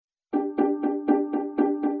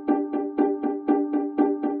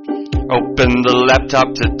Open the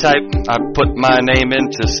laptop to type, I put my name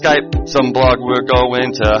into Skype. Some blog we're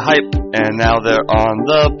going to hype, and now they're on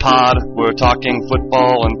the pod. We're talking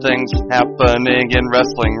football and things happening in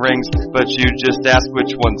wrestling rings, but you just ask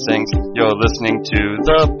which one sings. You're listening to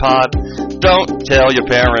the pod. Don't tell your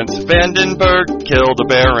parents, Vandenberg killed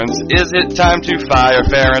the Barons. Is it time to fire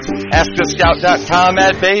Ferentz? Ask a scout.com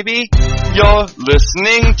ad, baby. You're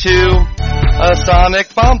listening to a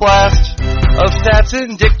sonic bomb blast of stats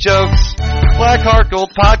and dick jokes. Blackheart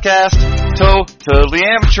Gold podcast, totally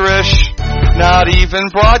amateurish, not even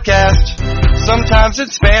broadcast. Sometimes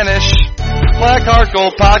it's Spanish. Blackheart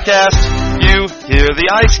Gold podcast, you hear the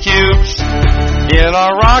ice cubes in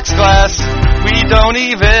our rocks glass. We don't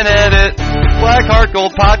even edit. Blackheart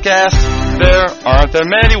Gold podcast, there aren't that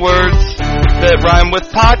many words that rhyme with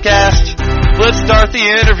podcast. Let's start the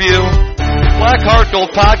interview. Blackheart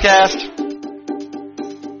Gold podcast.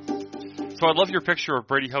 So I love your picture of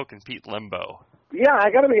Brady Hoke and Pete Lembo. Yeah, I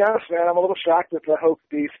got to be honest, man. I'm a little shocked that the Hoke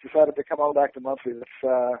beast decided to come on back to Muncie. It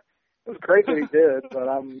was great that he did, but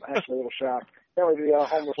I'm actually a little shocked. Apparently the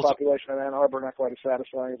homeless population in Ann Arbor not quite as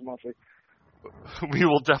satisfying as Muncie. We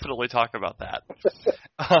will definitely talk about that.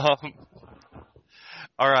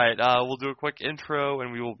 All right, we'll do a quick intro,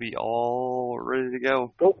 and we will be all ready to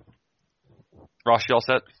go. Cool. Ross, you all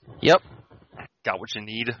set? Yep. Got what you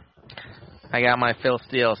need? I got my Phil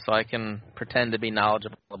Steele, so I can pretend to be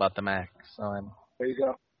knowledgeable about the MAC. So there you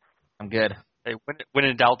go. I'm good. Hey, when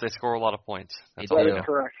in doubt, they score a lot of points. That's that is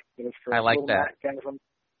correct. That is correct. I like that.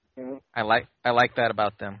 Mm-hmm. I like that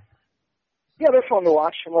about them. Yeah, they're fun to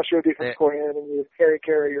watch, unless you're a defensive coordinator and you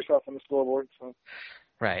carry yourself on the scoreboard. So.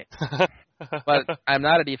 Right. But I'm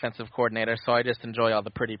not a defensive coordinator, so I just enjoy all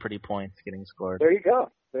the pretty points getting scored. There you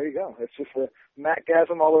go. It's just a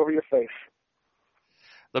MAC-gasm all over your face.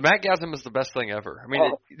 The MAC-gasm is the best thing ever. I mean,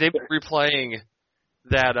 they've been replaying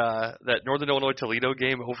that Northern Illinois Toledo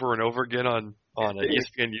game over and over again on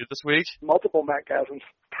ESPNU this week. Multiple MAC-gasms.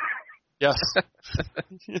 Yes.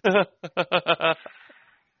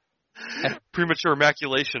 Premature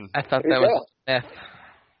emasculation. I thought that was F.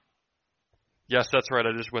 Yes, that's right.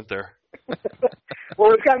 I just went there.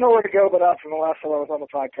 Well, it's got nowhere to go but up from the last time I was on the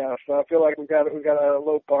podcast. So I feel like we've got a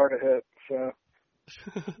low bar to hit. So.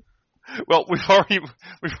 Well, we've already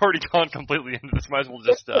gone completely into this. Might as well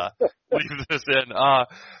just leave this in.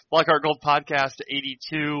 Blackheart Gold Podcast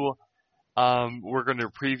 82. We're going to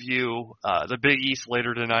preview the Big East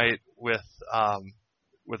later tonight with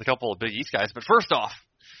a couple of Big East guys. But first off,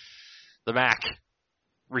 the MAC,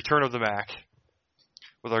 return of the MAC,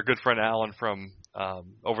 with our good friend Alan from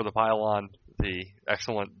Over the Pylon, the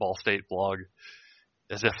excellent Ball State blog.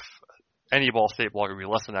 As if any Ball State blog would be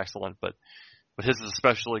less than excellent, but his is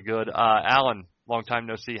especially good. Alan, long time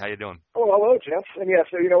no see. How you doing? Oh, hello, gents. And yes,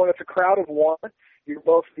 when it's a crowd of one, you're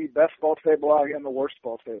both the best Ball State blog and the worst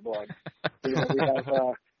Ball State blog.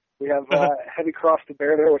 We have heavy cross to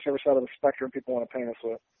bear there, whichever side of the spectrum people want to paint us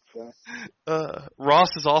with. So. Ross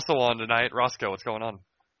is also on tonight. Roscoe, what's going on?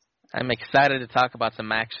 I'm excited to talk about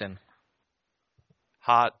some action.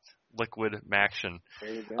 Hot liquid maction.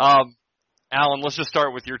 There you go. Alan, let's just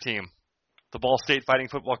start with your team. The Ball State Fighting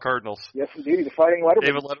Football Cardinals. Yes, indeed. The Fighting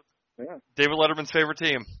Letterman. David Letterman's favorite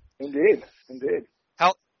team. Indeed.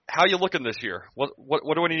 How you looking this year? What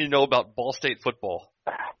do I need to know about Ball State football?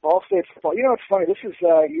 Ball State football. It's funny. This is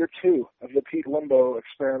year 2 of the Pete Lembo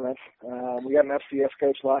experiment. We had an FCS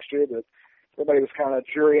coach last year that everybody was kind of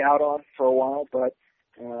jury out on for a while, but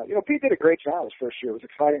Pete did a great job his first year. It was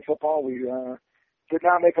exciting football. We did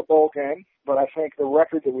not make a bowl game, but I think the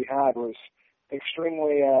record that we had was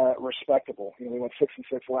extremely respectable. We went 6-6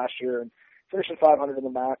 last year, and finishing 500 in the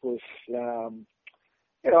MAC was,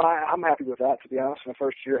 I'm happy with that, to be honest. My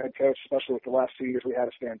first year head coach, especially with the last 2 years we had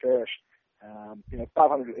at Stan Parrish.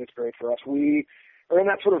 500 is great for us. We are in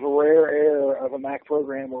that sort of rare air of a MAC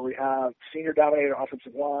program where we have senior-dominated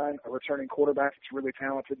offensive line, a returning quarterback that's really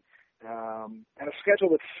talented, and a schedule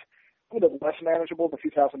that's a little bit less manageable than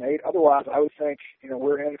 2008. Otherwise, I would think,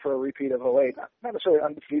 we're in for a repeat of 08. Not necessarily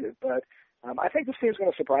undefeated, but I think this team's going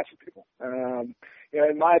to surprise some people.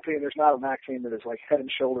 In my opinion, there's not a MAC team that is like head and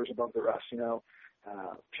shoulders above the rest.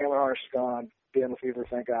 Chandler Harris is gone. Dan Lefevre,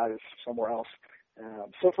 thank God, is somewhere else.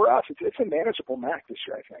 So for us, it's a manageable MAC this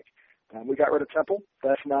year, I think. We got rid of Temple.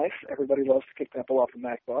 That's nice. Everybody loves to kick Temple off the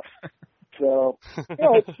MAC bus. So,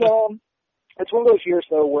 it's one of those years,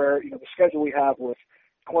 though, where, the schedule we have with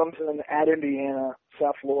Clemson at Indiana,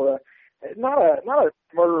 South Florida, not a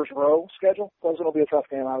murderer's row schedule. Clemson will be a tough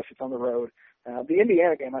game. Obviously, it's on the road. The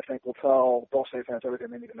Indiana game, I think, will tell Ball State fans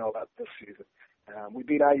everything they need to know about this season. We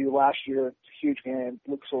beat IU last year. It's a huge game.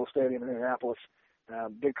 Lucas Oil Stadium in Indianapolis.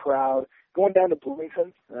 big crowd. Going down to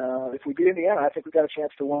Bloomington, if we beat Indiana, I think we've got a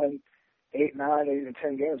chance to win 8, 9, even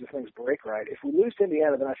 10 games if things break right. If we lose to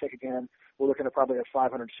Indiana, then I think, again, we're looking at probably a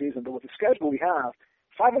 500 season. But with the schedule we have,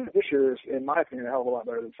 500 this year is, in my opinion, a hell of a lot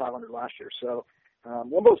better than 500 last year. So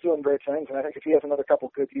Wimbo's doing great things, and I think if he has another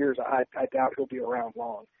couple good years, I doubt he'll be around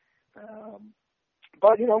long.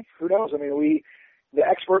 But, who knows? I mean, the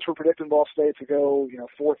experts were predicting Ball State to go,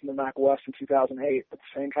 fourth in the MAC West in 2008, but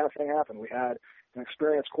the same kind of thing happened. We had an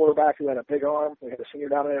experienced quarterback who had a big arm. We had a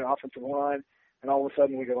senior-dominated offensive line, and all of a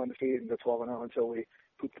sudden we go undefeated and go 12-0 until we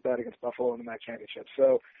poop the bed against Buffalo in the MAC championship.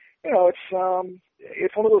 So,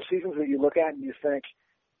 it's one of those seasons that you look at and you think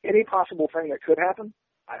any possible thing that could happen,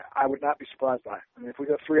 I would not be surprised by. I mean, if we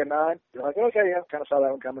go 3-9, you're like, okay, yeah, kind of saw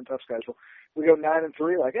that one coming, tough schedule. We go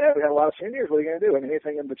 9-3, like, yeah, we had a lot of seniors. What are you going to do? I mean,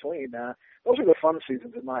 anything in between. Those are the fun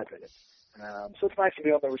seasons, in my opinion. So it's nice to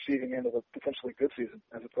be on the receiving end of a potentially good season,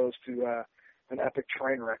 as opposed to an epic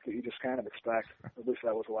train wreck that you just kind of expect. At least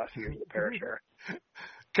that was the last few years of the Parrish era.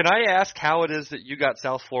 Can I ask how it is that you got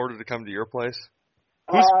South Florida to come to your place?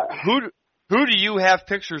 Who do you have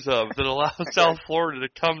pictures of that allow South Florida to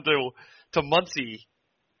come to Muncie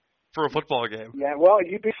for a football game? Yeah, well,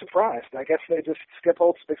 you'd be surprised. I guess they just Skip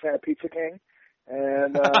Holt's a big fan of Pizza King,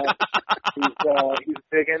 and he's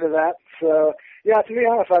big into that. So, yeah, to be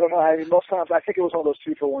honest, I don't know. I mean, most times I think it was one of those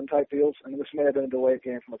 2-for-1 type deals, and this may have been a delayed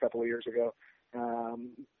game from a couple of years ago.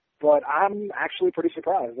 But I'm actually pretty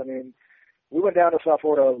surprised. I mean, we went down to South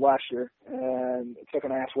Florida last year and took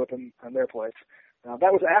an ass whipping on their place.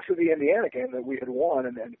 That was after the Indiana game that we had won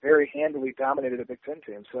and very handily dominated a Big Ten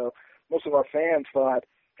team. So most of our fans thought,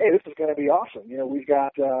 hey, this is going to be awesome. We've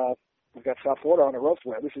got South Florida on the road.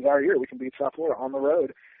 This is our year. We can beat South Florida on the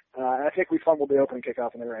road. And I think we fumbled the opening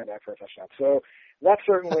kickoff and they ran back for a touchdown. So that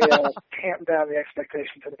certainly tamped down the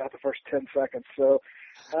expectations in about the first 10 seconds. So,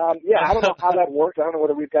 yeah, I don't know how that worked. I don't know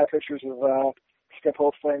whether we've got pictures of Skip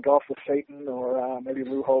Holtz playing golf with Satan, or maybe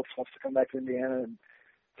Lou Holtz wants to come back to Indiana and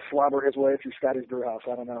slobber his way through Scotty's brew house.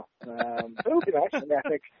 I don't know. But it would be nice. I mean, I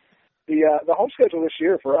think the home schedule this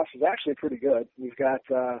year for us is actually pretty good. We've got,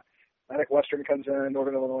 I think Western comes in,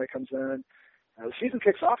 Northern Illinois comes in. The season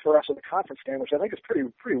kicks off for us with a conference game, which I think is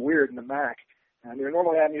pretty weird in the MAC.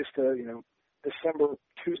 Normally I'm used to, December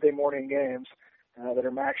Tuesday morning games that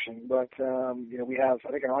are MACtion, but, we have,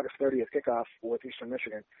 I think, an August 30th kickoff with Eastern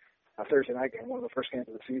Michigan, Thursday night game, one of the first games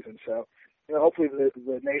of the season. So, hopefully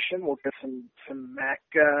the nation will get some MAC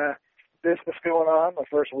business going on the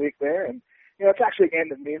first week there. And, it's actually a game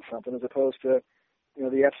that means something as opposed to,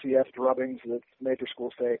 the FCS drubbings that major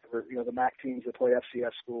schools take, or, the MAC teams that play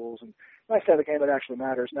FCS schools. And nice to have a game that actually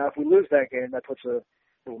matters. Now, if we lose that game, that puts a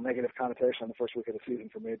little negative connotation on the first week of the season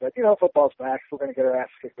for me. But, football's back. If we're going to get our ass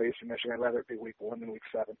kicked by Eastern Michigan, I'd rather it be week 1 than week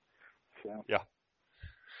 7. So. Yeah.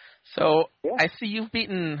 So, yeah. I see you've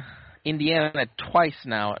beaten Indiana twice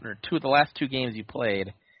now, or the last 2 games you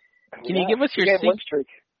played. Can you give us your secret?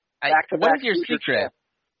 What is your secret?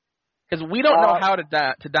 Because we don't know how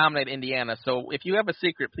to dominate Indiana, so if you have a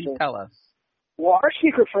secret, please tell us. Well, our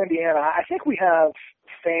secret for Indiana, I think we have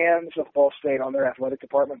fans of Ball State on their athletic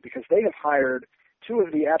department because they have hired 2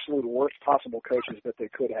 of the absolute worst possible coaches that they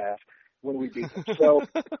could have when we beat them. So,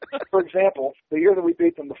 for example, the year that we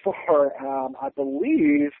beat them before, I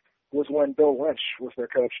believe, was when Bill Lynch was their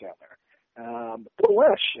coach down there. Bill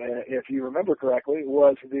Lynch, if you remember correctly,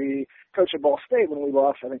 was the coach at Ball State when we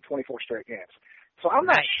lost, I think, 24 straight games. So I'm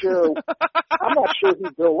not sure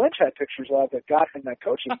who Bill Lynch had pictures of that got him that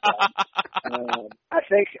coaching job.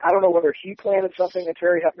 I don't know whether he planted something in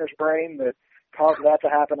Terry Hefner's brain that caused that to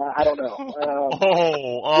happen. I don't know.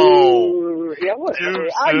 Yeah, look,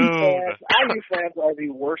 IU fans are the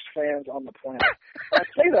worst fans on the planet. I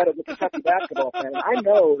say that as a Kentucky basketball fan. I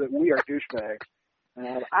know that we are douchebags.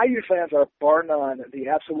 IU fans are, bar none, the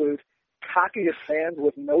absolute cockiest fans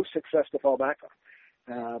with no success to fall back on.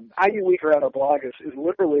 IU Week around our blog is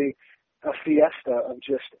literally a fiesta of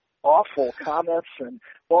just awful comments and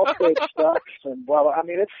Ball State sucks and blah, blah. I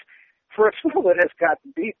mean, it's for a school that has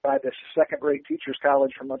gotten beat by this second-rate teachers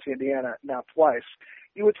college from Muncie, Indiana, now twice.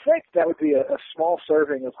 You would think that would be a small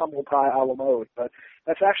serving of humble pie a la mode, but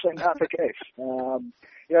that's actually not the case. And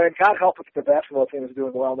God help if the basketball team is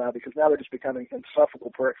doing well now because now they're just becoming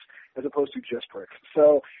insufferable pricks as opposed to just pricks.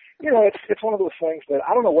 So, it's one of those things that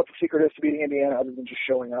I don't know what the secret is to beating Indiana other than just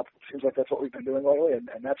showing up. It seems like that's what we've been doing lately, and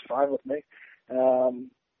that's fine with me.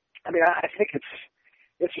 I think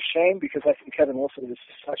it's a shame because I think Kevin Wilson is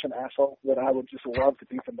such an asshole that I would just love to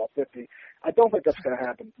beat them by 50. I don't think that's going to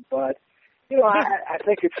happen, but I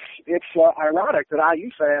think it's ironic that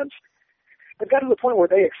IU fans have got to the point where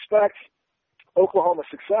they expect Oklahoma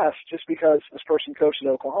success just because this person coached at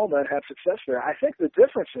Oklahoma and had success there. I think the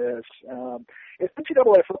difference is, if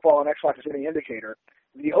NCAA football and Xbox is any indicator,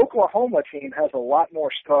 the Oklahoma team has a lot more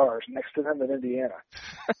stars next to them than Indiana.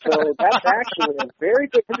 So that's actually a very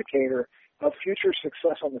good indicator of future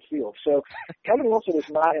success on the field. So Kevin Wilson is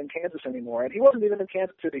not in Kansas anymore, and he wasn't even in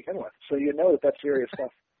Kansas to begin with. So you know that that's serious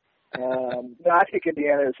stuff. No, I think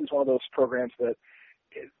Indiana is one of those programs that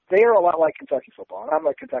they are a lot like Kentucky football, and I'm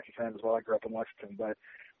a Kentucky fan as well. I grew up in Lexington, but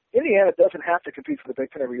Indiana doesn't have to compete for the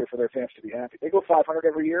Big Ten every year for their fans to be happy. They go 500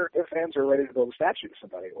 every year. Their fans are ready to build a statue to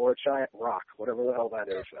somebody or a giant rock, whatever the hell that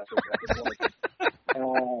is.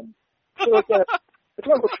 So it's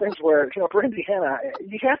one of those things where, you know, for Indiana,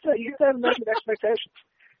 you have to have measured expectations.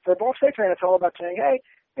 For a Ball State fan, it's all about saying, hey,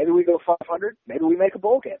 maybe we go 500, maybe we make a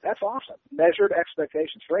bowl game. That's awesome. Measured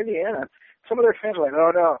expectations. For Indiana, some of their fans are like,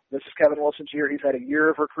 no, this is Kevin Wilson's year. He's had a year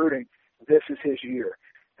of recruiting. This is his year.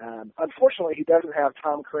 Unfortunately, he doesn't have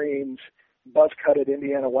Tom Crean's buzz-cutted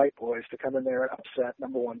Indiana white boys to come in there and upset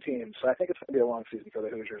number one team. So I think it's going to be a long season for the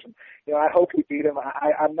Hoosiers. And, you know, I hope we beat them.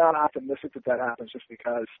 I'm not optimistic that happens just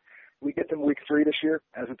because we get them week 3 this year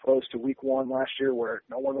as opposed to week 1 last year where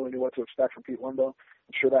no one really knew what to expect from Pete Limbo.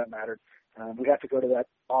 I'm sure that mattered. We have to go to that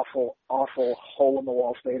awful, awful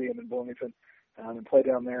hole-in-the-wall stadium in Bloomington and play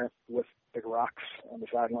down there with big rocks on the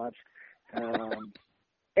sidelines.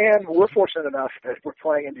 And we're fortunate enough that we're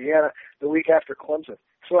playing Indiana the week after Clemson.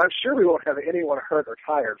 So I'm sure we won't have anyone hurt or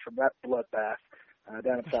tired from that bloodbath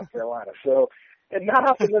down in South Carolina. So, and not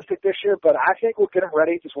optimistic this year, but I think we'll get them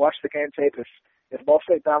ready. Just watch the game tape. If Ball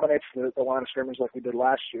State dominates the line of scrimmage like we did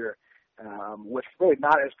last year, with really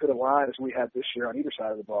not as good a line as we had this year on either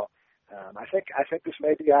side of the ball, I think this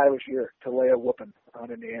may be Iowa's year to lay a whooping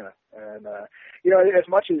on Indiana. And, you know, as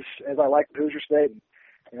much as I like Hoosier State, and,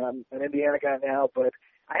 you know, I'm an Indiana guy now, but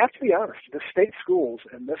I have to be honest, the state schools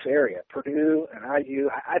in this area, Purdue and IU,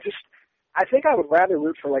 I think I would rather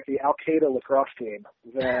root for like the Al-Qaeda lacrosse team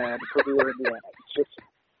than Purdue or Indiana. It's just,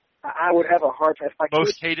 I would have a hard time.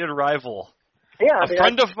 Most hated rival. Yeah. A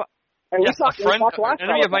friend of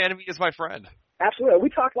enemy of my enemy is my friend. Absolutely. We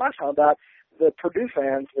talked last time about the Purdue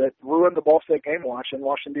fans that ruined the Ball State game watch in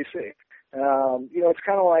Washington, D.C. You know, it's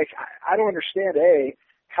kind of like, I don't understand,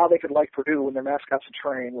 how they could like Purdue when their mascot's a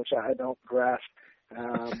train, which I don't grasp.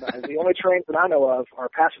 The only trains that I know of are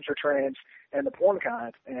passenger trains and the porn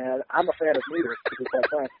kind, and I'm a fan of neither, to be quite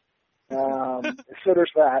frank. So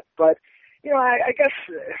there's that. But, you know, I guess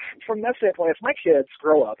from that standpoint, if my kids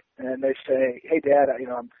grow up and they say, hey, Dad, you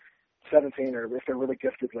know, I'm 17, or if they're really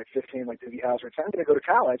gifted, like 15, like Doogie Howser, I'm going to go to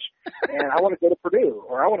college, and I want to go to Purdue,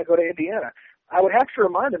 or I want to go to Indiana, I would have to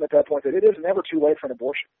remind them at that point that it is never too late for an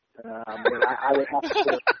abortion. I would have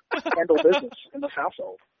to handle business in this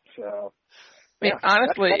household. So, I mean,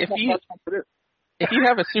 honestly, if you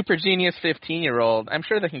have a super genius 15-year-old, I'm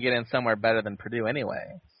sure they can get in somewhere better than Purdue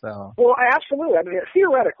anyway. So. Well, absolutely. I mean,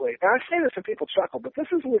 theoretically, and I say this and people chuckle, but this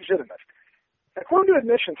is legitimate. According to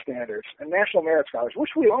admission standards and National Merit Scholars,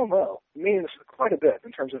 which we all know means quite a bit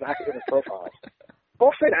in terms of academic profiles,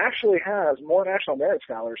 Ball State actually has more National Merit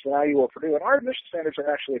Scholars than IU or Purdue, and our admission standards are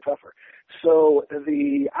actually tougher. So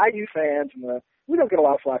the IU fans, and we don't get a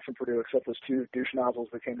lot of flack from Purdue except those 2 douche nozzles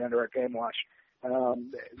that came into our game watch.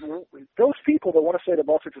 Those people that want to say that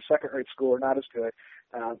Ball State's a second-rate school are not as good,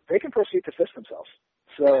 they can proceed to fist themselves.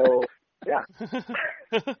 So, yeah.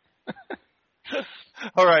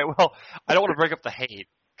 All right, well, I don't want to break up the hate,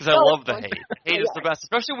 because I love the hate. Hate is the best,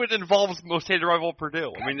 especially when it involves most hated rival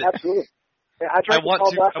Purdue. I mean, absolutely. I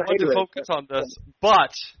want to focus on this,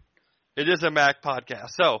 but it is a MAC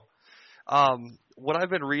podcast. So, what I've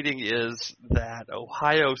been reading is that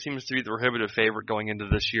Ohio seems to be the prohibitive favorite going into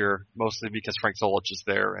this year, mostly because Frank Solich is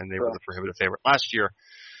there, and they were the prohibitive favorite last year.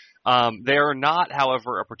 They are not,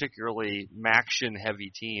 however, a particularly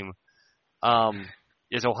MACtion-heavy team.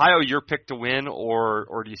 Is Ohio your pick to win, or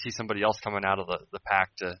do you see somebody else coming out of the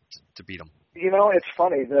pack to beat them? You know, it's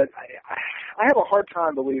funny that I have a hard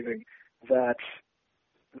time believing that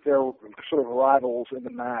their sort of rivals in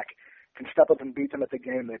the MAC can step up and beat them at the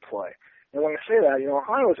game they play. And when I say that, you know,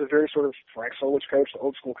 Ohio is a very sort of Frank Solich coach,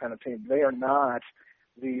 old school kind of team. They are not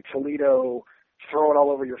the Toledo throw it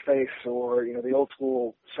all over your face or, you know, the old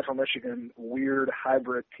school Central Michigan weird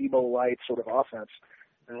hybrid Tebow light sort of offense.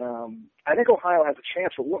 I think Ohio has a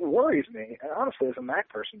chance, but what worries me, and honestly as a MAC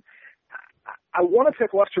person, I want to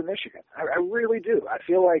pick Western Michigan. I really do. I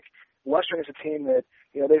feel like Western is a team that,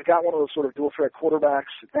 you know, they've got one of those sort of dual threat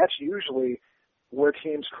quarterbacks. That's usually where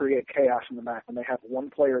teams create chaos in the MAC when they have one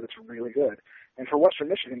player that's really good. And for Western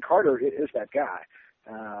Michigan, Carter is that guy.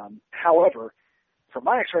 However, from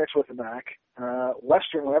my experience with the MAC,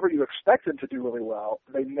 Western, whenever you expect them to do really well,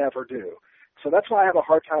 they never do. So that's why I have a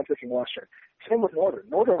hard time picking Western. Same with Northern.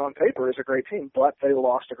 Northern on paper is a great team, but they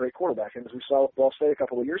lost a great quarterback. And as we saw with Ball State a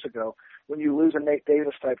couple of years ago, when you lose a Nate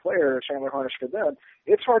Davis-type player, Chandler Harnish for them,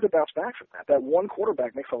 it's hard to bounce back from that. That one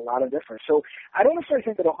quarterback makes a lot of difference. So I don't necessarily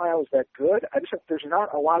think that Ohio is that good. I just think there's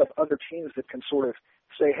not a lot of other teams that can sort of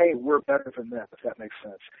say, hey, we're better than them, if that makes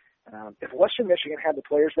sense. If Western Michigan had the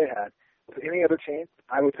players they had with any other team,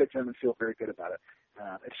 I would pick them and feel very good about it.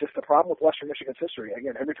 It's just the problem with Western Michigan's history.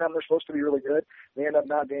 Again, every time they're supposed to be really good, they end up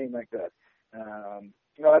not being that good.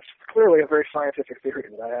 That's clearly a very scientific theory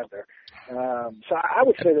that I have there. So I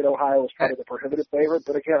would say that Ohio is probably the prohibitive favorite,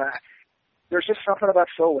 but again, there's just something about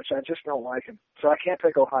Solich. I just don't like him. So I can't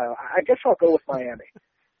pick Ohio. I guess I'll go with Miami.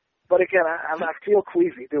 But again, I feel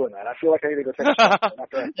queasy doing that. I feel like I need to go take a shot.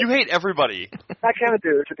 You hate everybody. I kind of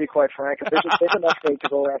do, to be quite frank. There's enough hate to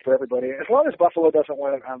go around for everybody. As long as Buffalo doesn't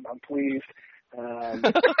win, I'm pleased.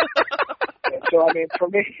 So, I mean, for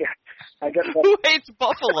me, I guess who hates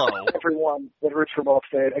Buffalo? Everyone that roots for Ball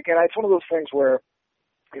State. Again, it's one of those things where,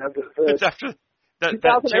 it's after that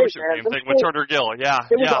championship game thing with Turner Gill. Yeah,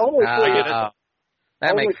 it was only 4 years ago.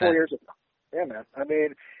 That only makes 4 sense. years ago. Yeah, man. I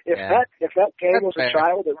mean, if that game was a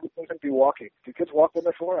child, it wouldn't be walking. Do kids walk when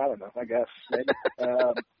they're 4? I don't know. I guess maybe.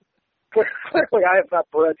 Clearly, I have not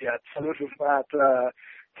bred yet, so this is not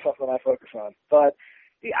something I focus on. But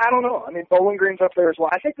I don't know. I mean, Bowling Green's up there as well.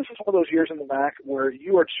 I think this is one of those years in the MAC where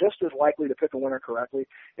you are just as likely to pick a winner correctly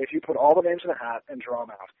if you put all the names in a hat and draw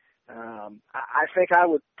them out. I think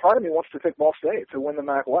part of me wants to pick Ball State to win the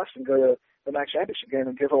MAC West and go to the MAC championship game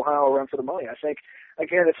and give Ohio a run for the money. I think,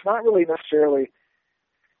 again, it's not really necessarily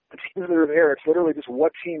the teams that are there. It's literally just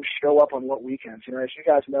what teams show up on what weekends. As you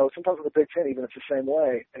guys know, sometimes with the Big Ten, even it's the same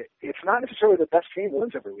way. It's not necessarily the best team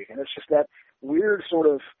wins every weekend. It's just that weird sort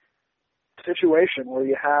of situation where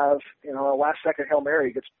you have, a last-second Hail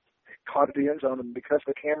Mary gets caught at the end zone, and because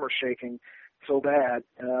the camera's shaking so bad,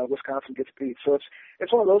 Wisconsin gets beat. So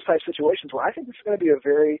it's one of those type situations where I think it's going to be a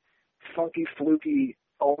very funky, fluky,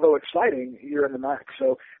 although exciting year in the MAC.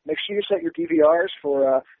 So make sure you set your DVRs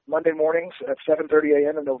for Monday mornings at 7:30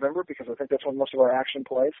 a.m. in November, because I think that's when most of our action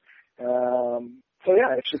plays. So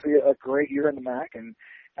yeah, it should be a great year in the MAC. And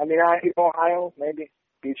I mean, Ohio, maybe.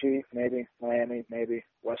 BG, maybe. Miami, maybe.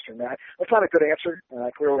 Western. That's not a good answer.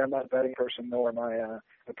 Clearly, I'm not a betting person, nor am I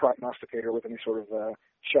a prognosticator with any sort of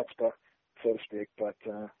chutzpah, so to speak. But,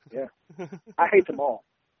 yeah, I hate them all.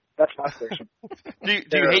 That's my station. Do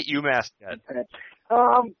you hate UMass yet?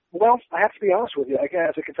 Well, I have to be honest with you. Again,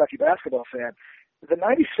 as a Kentucky basketball fan, the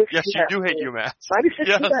 96 Yes, you do hate UMass. 96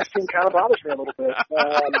 UMass team kind of bothers me a little bit.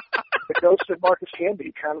 The ghost of Marcus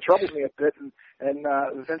Camby kind of troubles me a bit, and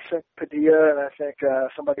Vincent Padilla, and I think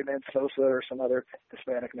somebody named Sosa or some other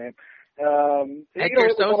Hispanic name. Edgar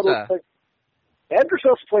Sosa. Edgar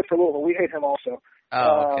Sosa played for Louisville. We hate him also.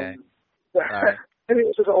 Oh, okay. Maybe it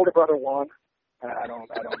was his older brother Juan. I don't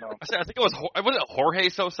know. I think it was Jorge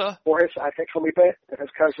Sosa? Jorge, I think Felipe, and his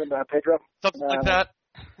cousin Pedro. Something like that?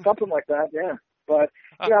 Something like that, yeah. But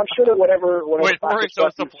I'm sure that whatever wait, Jorge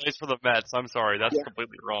Sosa plays for the Mets. I'm sorry, that's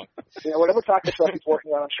completely wrong. Whatever practice stuff he's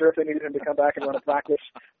working on, I'm sure if they needed him to come back and run a practice,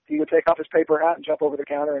 he would take off his paper hat and jump over the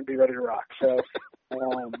counter and be ready to rock. So,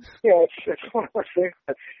 it's one of those things.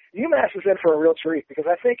 UMass is in for a real treat, because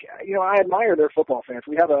I think, I admire their football fans.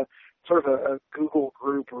 We have a sort of a Google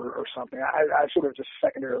group or something. I sort of just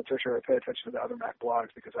secondarily, tertiarily pay attention to the other MAC blogs,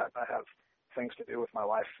 because I have things to do with my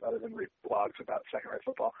life other than read blogs about second-rate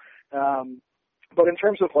football. But in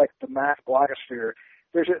terms of like the MAC blogosphere,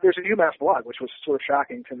 there's a UMass blog, which was sort of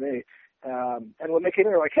shocking to me. And when they came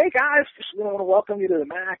in, they were like, "Hey guys, just want to welcome you to the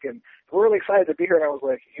MAC, and we're really excited to be here." And I was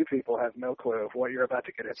like, "You people have no clue of what you're about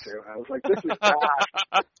to get into." I was like, "This is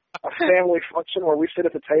not a family function where we sit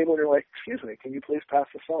at the table and you're like, 'Excuse me, can you please pass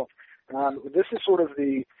the salt?'" This is sort of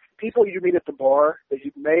the people you meet at the bar that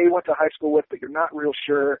you may went to high school with, but you're not real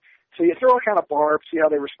sure. So you throw a kind of barb, see how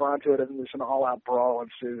they respond to it, and there's an all-out brawl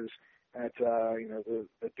ensues at the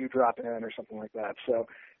Dewdrop Inn or something like that. So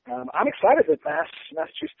I'm excited that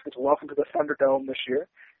Massachusetts gets welcome to the Thunderdome this year,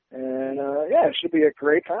 and it should be a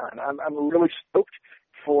great time. I'm really stoked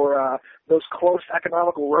for those close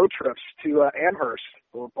economical road trips to Amherst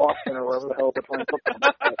or Boston or wherever the hell they're playing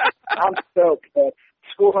football. I'm stoked. But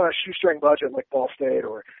schools on a shoestring budget like Ball State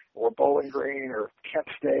or Bowling Green or Kent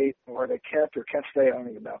State, or Kent State, I don't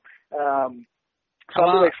even know. So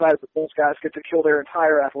I'm really excited that those guys get to kill their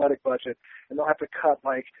entire athletic budget, and they'll have to cut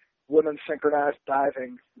like women's synchronized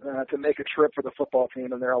diving to make a trip for the football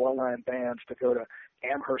team and their alumni and bands to go to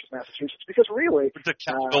Amherst, Massachusetts. Because really, to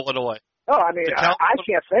Illinois. Oh, I mean, I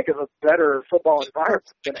can't think of a better football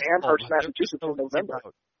environment than Amherst, Massachusetts in November.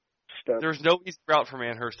 There's no easy route from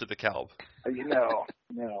Amherst to DeKalb.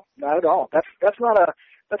 No, not at all. That's not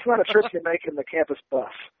a trip you make in the campus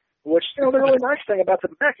bus. Which, the really nice thing about the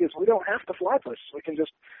MEC is we don't have to fly places. We can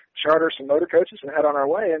just charter some motor coaches and head on our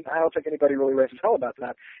way, and I don't think anybody really raises hell about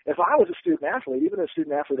that. If I was a student athlete, even a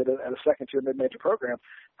student athlete at a second-tier mid-major program,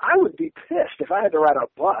 I would be pissed if I had to ride a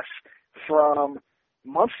bus from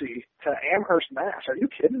Muncie to Amherst, Mass. Are you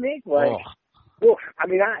kidding me?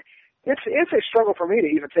 It's a struggle for me to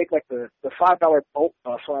even take like the $5 Bolt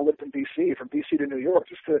bus when I lived in D.C. from D.C. to New York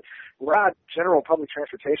just to ride general public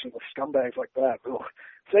transportation with scumbags like that. Ugh.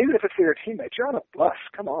 So even if it's for your teammates, you're on a bus.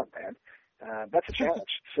 Come on, man. That's a challenge.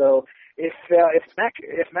 So if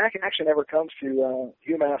MAC action ever comes to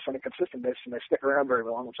UMass on a consistent basis and they stick around very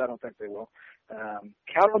long, which I don't think they will,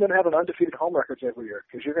 count on them having undefeated home records every year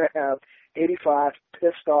because you're going to have 85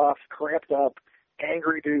 pissed off, cramped up,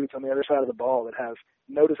 angry dudes on the other side of the ball that have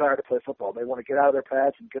no desire to play football. They want to get out of their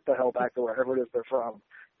pads and get the hell back to wherever it is they're from.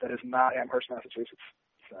 That is not Amherst, Massachusetts.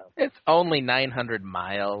 So. It's only 900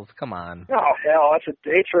 miles. Come on. Oh, hell, that's a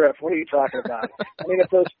day trip. What are you talking about? I mean, if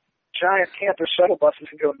those giant campus shuttle buses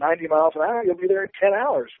can go 90 miles an hour, you'll be there in 10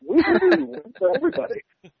 hours. Woo-hoo, for everybody.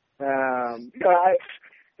 At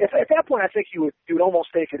that point, I think you would almost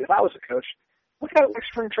take it. If I was a coach, look at it like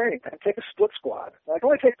spring training. Take a split squad. Like,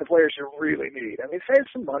 only take the players you really need. I mean, save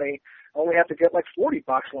some money. Only have to get like 40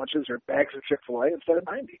 box lunches or bags of Chick-fil-A instead of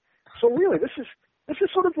 90. So really, this is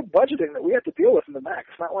sort of the budgeting that we have to deal with in the MAC.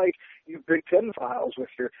 It's not like you Big Ten files with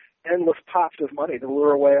your endless pots of money to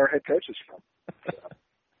lure away our head coaches from. So.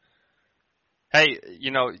 Hey,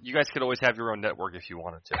 you guys could always have your own network if you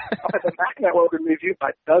wanted to. The MAC network would be viewed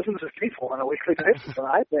by dozens of people on a weekly basis, and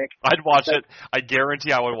I think I'd watch it. I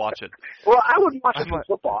guarantee I would watch it. Well, I would watch it for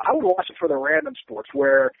football. I would watch it for the random sports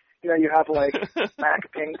where you have like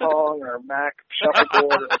MAC ping pong or MAC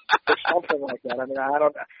shuffleboard or something like that. I mean,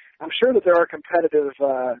 I'm sure that there are competitive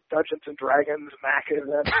Dungeons and Dragons MAC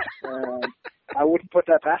events. I wouldn't put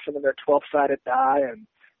that past them in their 12-sided die and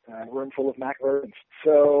room full of MAC versions.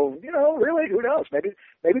 So, really, who knows? Maybe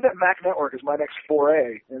that MAC network is my next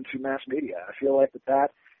foray into mass media. I feel like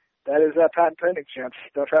that is a patent pending chance.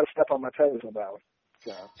 Don't try to step on my toes on that one.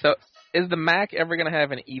 So is the MAC ever going to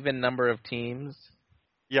have an even number of teams?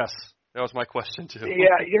 Yes. That was my question, too.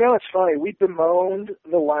 Yeah, it's funny. We bemoaned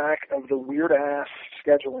the lack of the weird-ass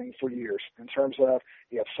scheduling for years in terms of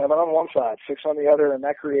you have 7 on one side, 6 on the other, and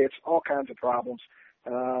that creates all kinds of problems.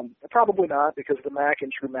 Probably not, because the MAC in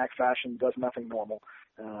true MAC fashion does nothing normal.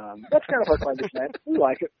 That's kind of our claim to fame. We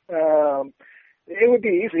like it. It would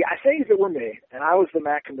be easy. I think if it were me, and I was the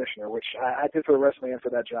MAC commissioner, which I did put a resume in for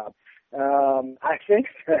that job, I think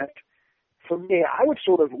that for me, I would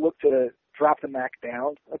sort of look to drop the MAC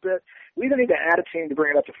down a bit. We either need to add a team to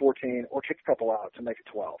bring it up to 14 or kick a couple out to make it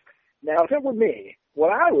 12. Now, if it were me,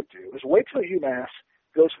 what I would do is wait till UMass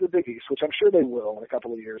goes to the Big East, which I'm sure they will in a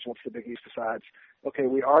couple of years once the Big East decides, okay,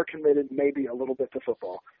 we are committed maybe a little bit to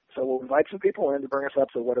football. So we'll invite some people in to bring us up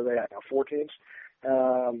to, what are they at now, 4 teams?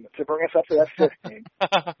 To bring us up to that 5th team.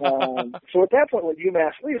 So at that point, when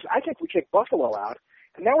UMass leaves, I think we kick Buffalo out,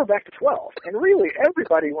 and now we're back to 12. And really,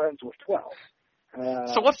 everybody wins with 12.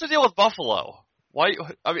 So what's the deal with Buffalo? Why?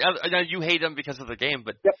 I mean, I know you hate them because of the game,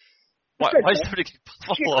 but yep. why is somebody kick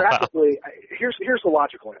Buffalo out? Here's the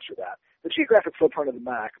logical answer to that. The geographic footprint of the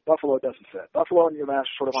MAC, Buffalo doesn't fit. Buffalo and UMass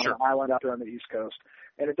are sort of on an island out there on the East Coast,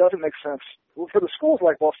 and it doesn't make sense. For the schools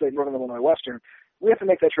like Ball State, Northern Illinois Western, we have to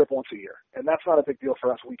make that trip once a year, and that's not a big deal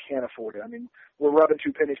for us. We can't afford it. I mean, we're rubbing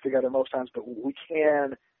 2 pennies together most times, but we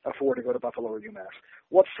can afford to go to Buffalo or UMass.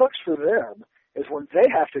 What sucks for them is when they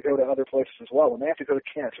have to go to other places as well, when they have to go to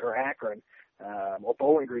Kent or Akron or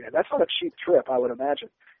Bowling Green, and that's not a cheap trip, I would imagine,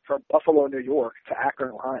 from Buffalo, New York to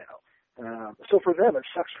Akron, Ohio. So for them, it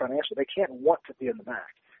sucks financially. They can't want to be in the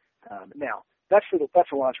MAC. Now, that's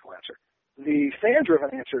a logical answer. The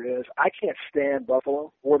fan-driven answer is I can't stand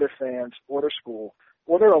Buffalo or their fans or their school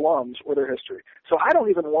or their alums or their history. So I don't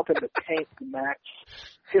even want them to paint the MAC's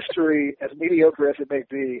history, as mediocre as it may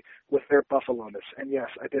be, with their Buffalo-ness. And yes,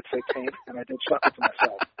 I did say paint, and I did chuckle to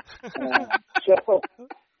myself. So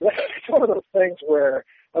it's one of those things where,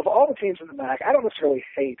 of all the teams in the MAC, I don't necessarily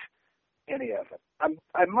hate any of them.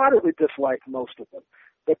 I moderately dislike most of them.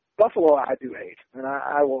 But Buffalo, I do hate, and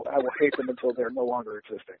I will hate them until they're no longer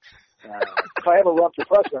existing. If I ever run for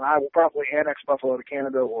president, I will probably annex Buffalo to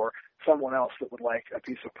Canada or someone else that would like a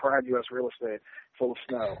piece of prime U.S. real estate full of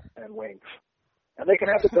snow and wings. And they can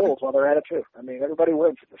have the Bills while they're at it, too. I mean, everybody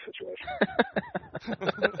wins in this situation.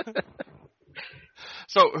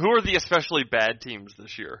 So who are the especially bad teams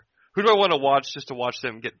this year? Who do I want to watch just to watch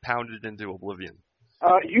them get pounded into oblivion?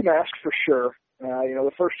 UMass, for sure.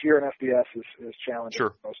 The first year in FBS is challenging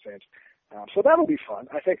Sure. for most teams. So that'll be fun.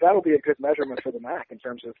 I think that'll be a good measurement for the MAC in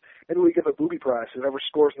terms of maybe we give a booby prize to whoever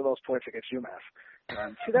scores the most points against UMass.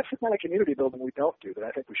 See, that's the kind of community building we don't do that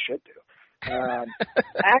I think we should do. Akron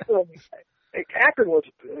was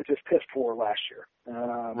just pissed poor last year.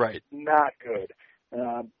 Right. Not good.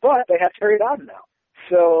 But they have Terry Dowden now.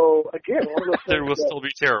 So, again, one of those things There will still be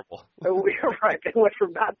terrible. Right. They went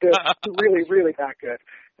from not good to really, really not good.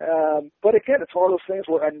 But, again, it's one of those things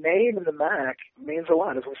where a name in the MAC means a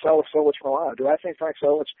lot, as we saw with Solich Milano. Do I think Frank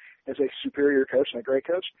Solich is a superior coach and a great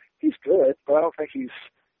coach? He's good, but I don't think he's,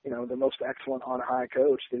 the most excellent on-high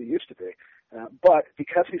coach that he used to be. But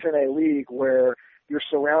because he's in a league where you're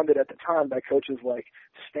surrounded at the time by coaches like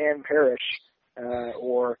Stan Parrish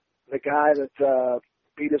or the guy that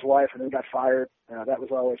beat his wife and then got fired, that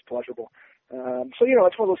was always pleasurable. So,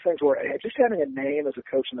 it's one of those things where just having a name as a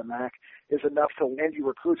coach in the MAC is enough to land you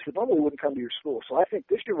recruits that normally wouldn't come to your school. So I think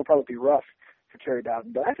this year will probably be rough for Terry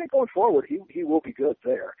Dowden, but I think going forward he will be good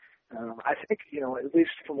there. I think, at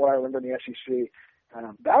least from what I remember in the SEC,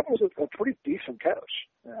 Dowden was a pretty decent coach.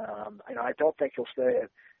 I don't think he'll stay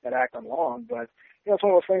at Akron long, but, it's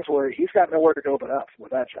one of those things where he's got nowhere to go but up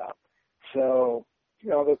with that job. So,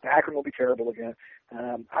 the Akron will be terrible again.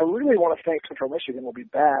 I really want to think Central Michigan will be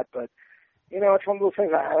bad, but, it's one of those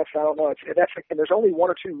things I don't know. There's only one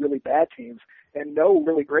or two really bad teams and no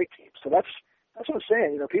really great teams. So that's what I'm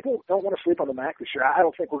saying. People don't want to sleep on the MAC this year. I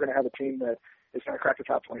don't think we're going to have a team that is going to crack the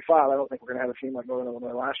top 25. I don't think we're going to have a team like Northern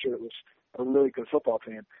Illinois last year that was a really good football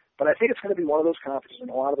team. But I think it's going to be one of those conferences in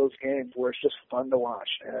a lot of those games where it's just fun to watch.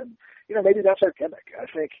 And, maybe that's our gimmick. I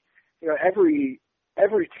think, every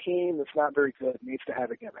team that's not very good needs to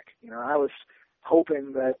have a gimmick. I was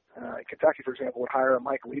hoping that Kentucky, for example, would hire a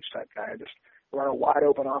Mike Leach type guy and just run a wide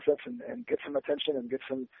open offense and get some attention and get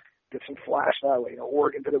some flash that way.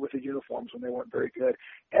 Oregon did it with the uniforms when they weren't very good.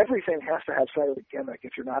 Everything has to have some of a gimmick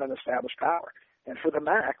if you're not an established power. And for the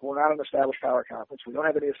MAC, we're not an established power conference. We don't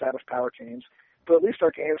have any established power teams, but at least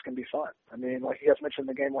our games can be fun. I mean, like you guys mentioned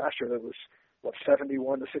the game last year that was,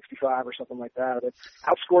 71-65 or something like that. It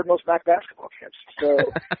outscored most MAC basketball games. So,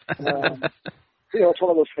 it's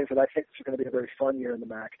one of those things that I think is going to be a very fun year in the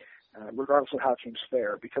MAC, regardless of how teams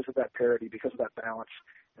fare, because of that parity, because of that balance,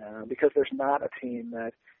 because there's not a team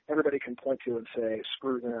that everybody can point to and say,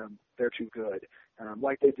 screw them, they're too good,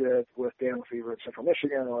 like they did with Daniel Fever at Central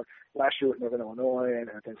Michigan or last year with Northern Illinois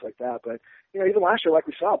and things like that. But, even last year, like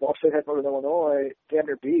we saw, Ball State had Northern Illinois damn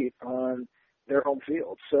near beat on their home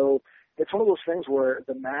field. So it's one of those things where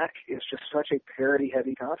the MAC is just such a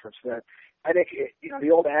parity-heavy conference that I think,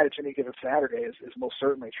 the old adage, any given Saturday is most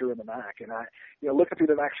certainly true in the MAC. And looking through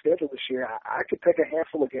the MAC schedule this year, I could pick a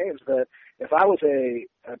handful of games that if I was a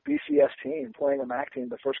BCS team playing a MAC team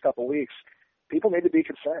the first couple of weeks, people need to be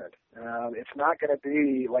concerned. It's not going to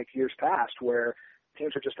be like years past where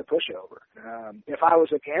teams are just a pushover. If I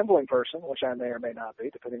was a gambling person, which I may or may not be,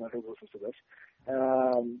 depending on who listens to this,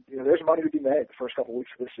 there's money to be made the first couple of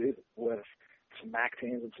weeks of this season with some MAC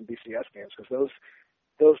teams and some BCS games, because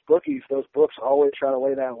those books always try to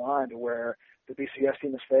lay that line to where the BCS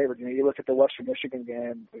team is favored. You look at the Western Michigan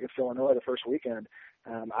game against Illinois the first weekend,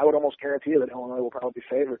 I would almost guarantee that Illinois will probably be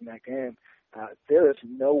favored in that game. There is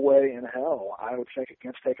no way in hell I would think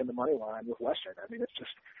against taking the money line with Western. I mean, it's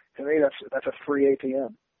just, to me, that's a free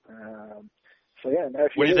ATM. So yeah.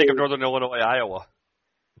 What do you think of Northern Illinois, Iowa?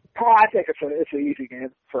 I think it's an easy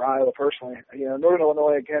game for Iowa personally. Northern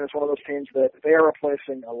Illinois again is one of those teams that they are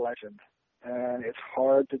replacing a legend, and it's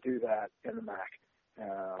hard to do that in the MAC.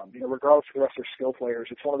 Regardless of the rest of their skill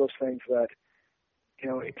players, it's one of those things that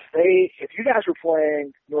if you guys were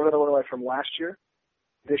playing Northern Illinois from last year,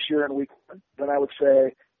 this year in week 1, then I would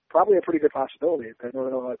say probably a pretty good possibility that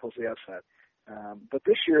Northern Illinois pulls the upset. But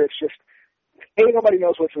this year, it's just, nobody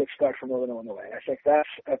knows what to expect from Northern Illinois. I think that's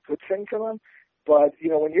a good thing for them. But,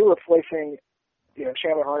 when you're replacing,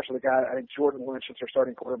 Chandler Harnish with a guy, I think Jordan Lynch is their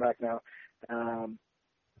starting quarterback now.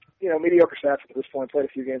 Mediocre stats at this point, played a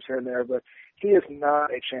few games here and there, but he is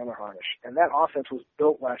not a Chandler Harnish. And that offense was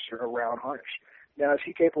built last year around Harnish. Now, is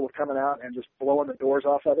he capable of coming out and just blowing the doors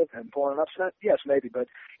off of it and pulling an upset? Yes, maybe. But,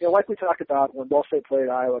 like we talked about when Ball State played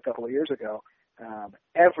Iowa a couple of years ago,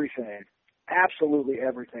 everything, absolutely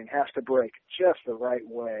everything, has to break just the right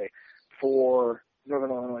way for Northern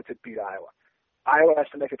Illinois to beat Iowa. Iowa has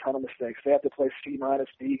to make a ton of mistakes. They have to play C-D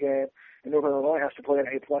game, and Northern Illinois has to play an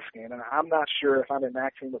A-plus game. And I'm not sure if I'm a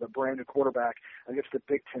MAC team with a brand-new quarterback against a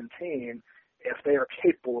Big Ten team, if they are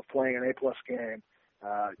capable of playing an A-plus game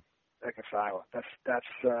against Iowa. That's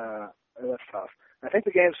tough. I think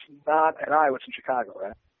the game's not at Iowa, it's in Chicago,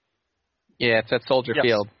 right? Yeah, it's at Soldier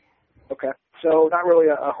Field. Okay, so not really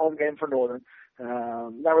a home game for Northern.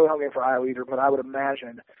 Not really a home game for Iowa either, but I would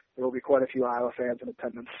imagine there will be quite a few Iowa fans in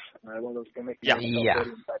attendance. One of those gimmick games. Yeah.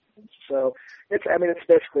 So it's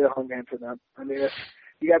basically a home game for them. I mean, if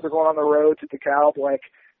you guys are going on the road to DeKalb, like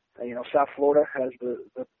South Florida has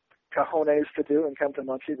the cojones to do and come to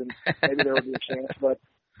Muncie, then maybe there would be a chance. But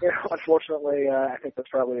unfortunately, I think that's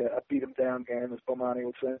probably a beat 'em down game, as Bomani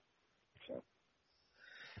would say. So.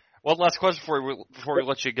 One last question before we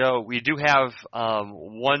let you go. We do have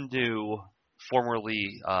one new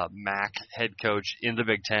formerly MAC head coach in the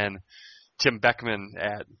Big Ten, Tim Beckman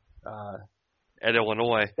at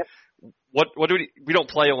Illinois. Yep. What do we don't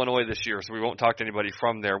play Illinois this year, so we won't talk to anybody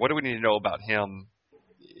from there. What do we need to know about him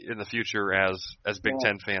in the future as Big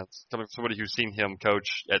Ten fans? Somebody who's seen him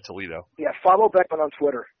coach at Toledo. Yeah, follow Beckman on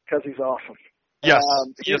Twitter because he's awesome. Yes,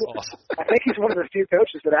 he is awesome. I think he's one of the few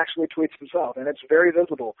coaches that actually tweets himself, and it's very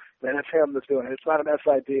visible that it's him that's doing it. It's not an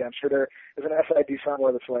SID. I'm sure there is an SID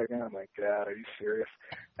somewhere that's like, oh my God, are you serious?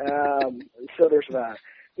 So there's that.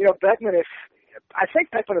 Beckman I think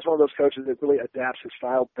Beckman is one of those coaches that really adapts his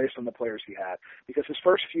style based on the players he had, because his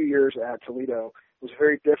first few years at Toledo was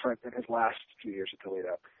very different than his last few years at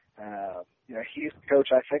Toledo. He's the coach,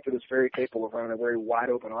 I think, that is very capable of running a very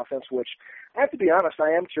wide-open offense, which, I have to be honest,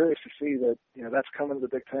 I am curious to see that, that's coming to the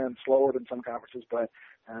Big Ten slower than some conferences, but,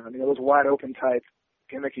 those wide-open type,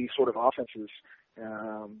 gimmicky sort of offenses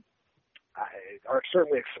are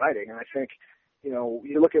certainly exciting. And I think,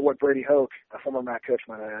 you look at what Brady Hoke, a former MAC coach,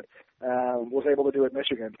 might add, was able to do at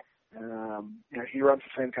Michigan. He runs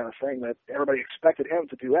the same kind of thing that everybody expected him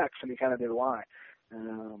to do X, and he kind of did Y.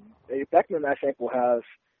 Beckman, I think, will have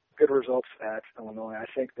good results at Illinois. I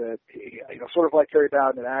think that he, sort of like Terry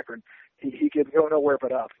Bowden at Akron, he can go nowhere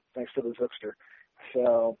but up thanks to the Zookster.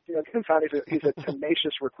 So, give him time. He's a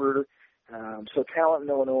tenacious recruiter. So talent in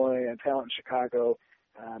Illinois and talent in Chicago,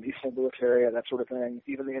 East St. Louis area, that sort of thing,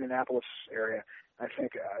 even the Indianapolis area, I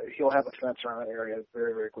think he'll have a fence around that area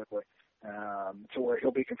very, very quickly. To where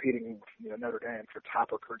he'll be competing with Notre Dame for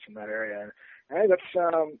top recruits in that area. And I think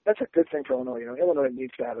that's a good thing for Illinois. Illinois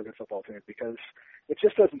needs to have a good football team because it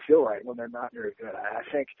just doesn't feel right when they're not very good. I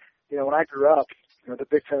think, when I grew up, the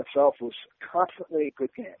Big Ten itself was constantly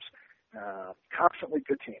good games, constantly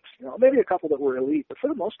good teams. Maybe a couple that were elite, but for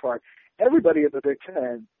the most part, everybody in the Big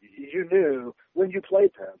Ten, you knew when you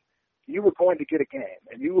played them, you were going to get a game,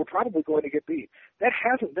 and you were probably going to get beat. That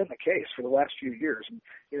hasn't been the case for the last few years. And,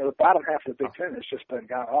 the bottom half of the Big Ten has just been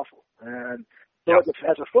god-awful. And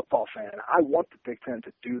as a football fan, I want the Big Ten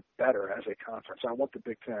to do better as a conference. I want the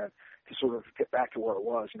Big Ten to sort of get back to where it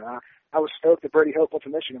was. I was stoked that Brady Hoke went to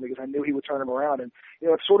Michigan because I knew he would turn him around. And,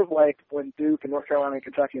 it's sort of like when Duke and North Carolina and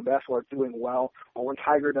Kentucky and basketball are doing well, or when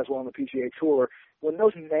Tiger does well on the PGA Tour. When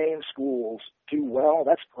those name schools do well,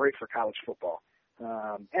 that's great for college football.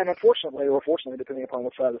 And unfortunately, or fortunately, depending upon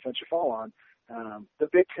what side of the fence you fall on, the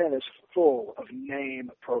Big Ten is full of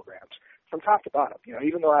name programs from top to bottom.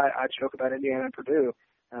 Even though I joke about Indiana and Purdue,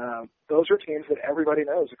 those are teams that everybody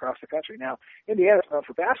knows across the country. Now, Indiana's known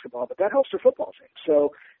for basketball, but that helps their football team.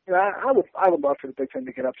 So, I would love for the Big Ten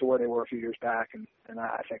to get up to where they were a few years back, and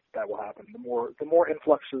I think that will happen. The more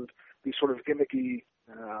influx of these sort of gimmicky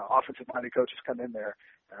offensive-minded coaches come in there,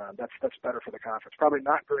 that's better for the conference. Probably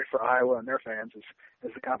not great for Iowa and their fans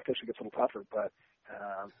as the competition gets a little tougher, but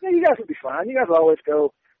you guys will be fine. You guys always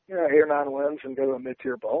go 8 or 9 wins and go to a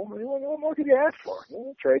mid-tier bowl. What more could you ask for?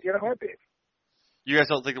 We'll trade you in a heartbeat. You guys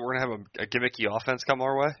don't think that we're going to have a gimmicky offense come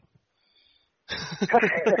our way?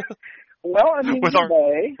 Well, I mean, with our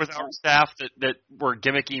staff that where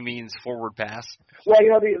gimmicky means forward pass. Well,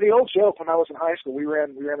 the old joke when I was in high school, we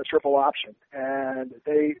ran the triple option, and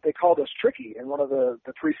they called us tricky in one of the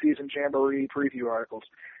preseason Jamboree preview articles.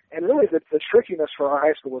 And really, the trickiness for our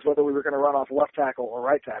high school was whether we were going to run off left tackle or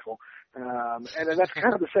right tackle. And then that's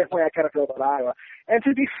kind of the same way I kind of feel about Iowa. And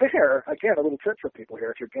to be fair, again, a little tip for people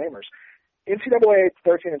here if you're gamers. NCAA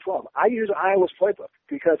 13 and 12, I use Iowa's playbook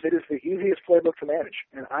because it is the easiest playbook to manage,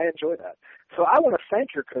 and I enjoy that. So I want to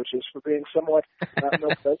thank your coaches for being somewhat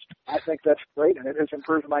no-coached. I think that's great, and it has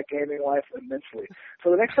improved my gaming life immensely. So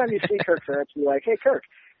the next time you see Kirk Ferentz, be like, hey, Kirk,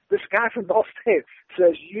 this guy from Ball State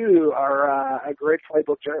says you are a great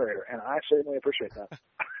playbook generator, and I certainly appreciate that.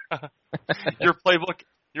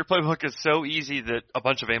 Your playbook is so easy that a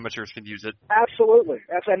bunch of amateurs can use it. Absolutely.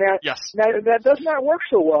 Yes. Now, that does not work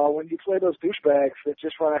so well when you play those douchebags that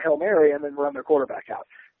just run a Hail Mary and then run their quarterback out.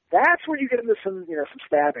 That's where you get into some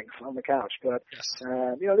stabbings on the couch. But, yes.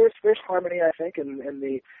 There's harmony, I think, in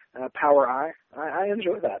the power I. I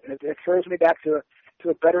enjoy that. It throws me back to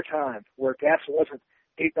a better time where gas wasn't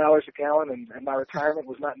 $8 a gallon and my retirement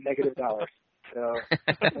was not negative dollars. So.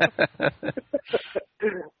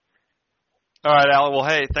 All right, Alan. Well,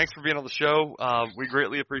 hey, thanks for being on the show. We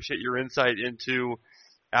greatly appreciate your insight into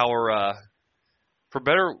our, for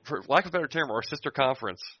lack of a better term, our sister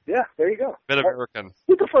conference. Yeah, there you go. Mid-American.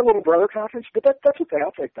 We prefer Little Brother Conference, but that's okay.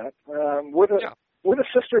 I'll take that. We're the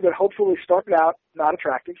sister that hopefully started out not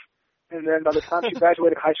attractive, and then by the time she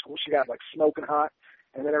graduated high school, she got like smoking hot,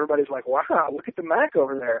 and then everybody's like, "Wow, look at the Mac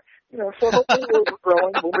over there." So hopefully we're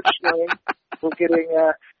growing, we're maturing, we're getting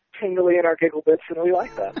tingly in our giggle bits, and we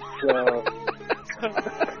like that. So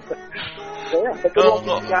yeah, but good luck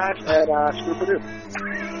to you guys at Screw Purdue.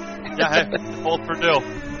 Yeah, hey, old Purdue.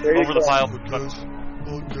 Over the pile. Podcast.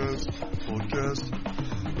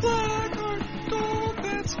 Blackheart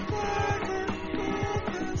Dolphins, Blackheart Dolphins,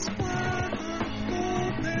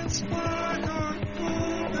 Blackheart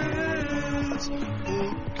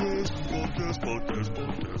Dolphins, Blackheart Dolphins.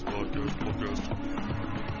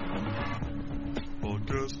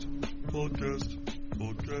 Podcast.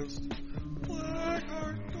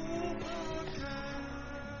 Blackheart Dolphins.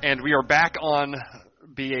 And we are back on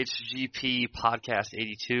BHGP Podcast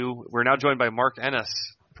 82. We're now joined by Mark Ennis,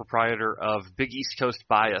 proprietor of Big East Coast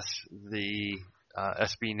Bias, the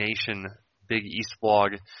SB Nation Big East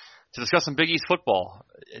blog, to discuss some Big East football.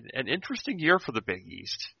 An interesting year for the Big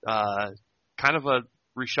East. Kind of a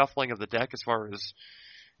reshuffling of the deck as far as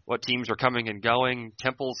what teams are coming and going.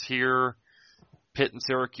 Temple's here, Pitt and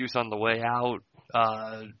Syracuse on the way out.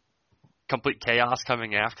 Complete chaos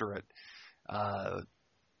coming after it.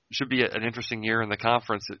 Should be an interesting year in the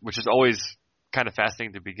conference, which is always kind of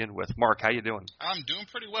fascinating to begin with. Mark, how you doing? I'm doing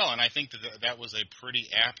pretty well, and I think that was a pretty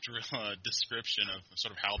apt description of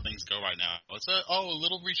sort of how things go right now. It's a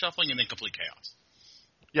little reshuffling and then complete chaos.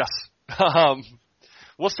 Yes.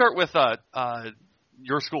 We'll start with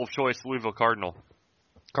your school of choice, Louisville Cardinals.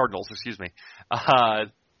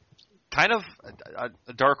 Kind of a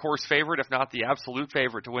dark horse favorite, if not the absolute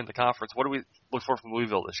favorite to win the conference. What do we look for from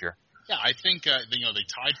Louisville this year? Yeah, I think they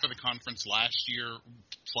tied for the conference last year,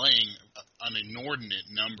 playing an inordinate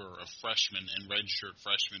number of freshmen and redshirt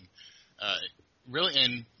freshmen. Really,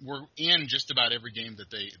 and we're in just about every game that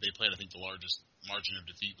they played. I think the largest margin of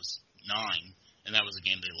defeat was 9, and that was a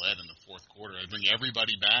game they led in the fourth quarter. They bring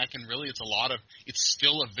everybody back, and really, it's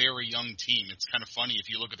still a very young team. It's kind of funny if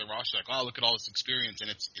you look at the roster, like, oh, look at all this experience, and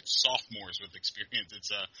it's sophomores with experience. It's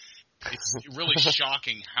really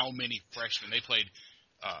shocking how many freshmen they played.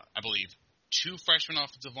 I believe 2 freshman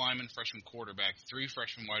offensive linemen, freshman quarterback, 3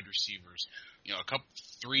 freshman wide receivers,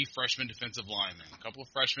 3 freshman defensive linemen, a couple of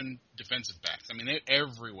freshman defensive backs. I mean, they're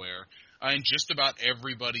everywhere, and just about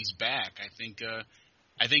everybody's back. I think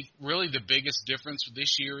really the biggest difference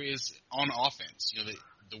this year is on offense.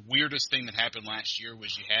 The weirdest thing that happened last year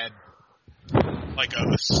was you had like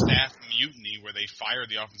a staff mutiny where they fired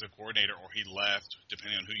the offensive coordinator or he left,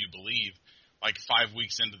 depending on who you believe, like 5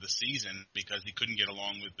 weeks into the season because he couldn't get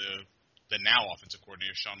along with the now offensive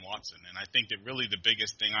coordinator, Sean Watson. And I think that really the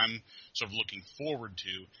biggest thing I'm sort of looking forward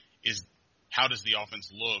to is how does the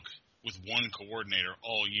offense look with one coordinator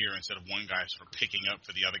all year instead of one guy sort of picking up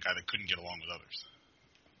for the other guy that couldn't get along with others.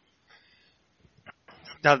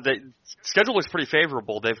 Now, the schedule looks pretty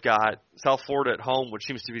favorable. They've got South Florida at home, which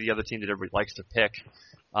seems to be the other team that everybody likes to pick.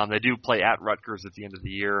 They do play at Rutgers at the end of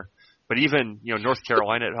the year. But even, North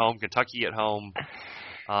Carolina at home, Kentucky at home,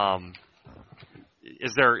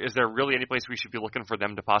 is there really any place we should be looking for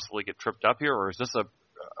them to possibly get tripped up here, or is this a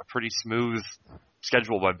pretty smooth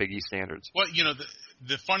schedule by Big East standards? Well,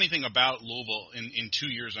 the funny thing about Louisville in 2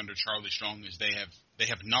 years under Charlie Strong is they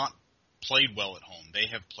have not played well at home. They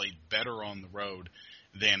have played better on the road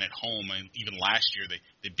than at home. And even last year,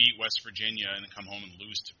 they beat West Virginia and then come home and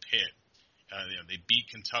lose to Pitt. They beat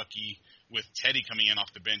Kentucky with Teddy coming in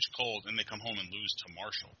off the bench cold, and they come home and lose to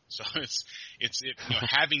Marshall. So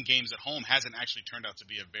having games at home hasn't actually turned out to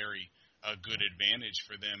be a very good advantage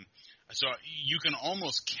for them. So you can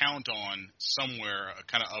almost count on somewhere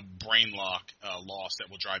kind of a brain lock loss that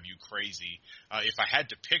will drive you crazy. If I had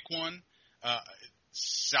to pick one,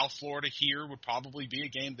 South Florida here would probably be a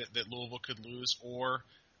game that Louisville could lose, or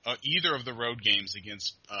either of the road games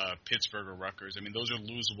against Pittsburgh or Rutgers. I mean, those are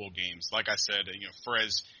losable games. Like I said, for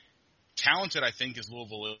as talented I think as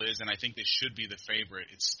Louisville is, and I think they should be the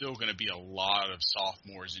favorite, it's still going to be a lot of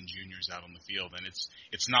sophomores and juniors out on the field, and it's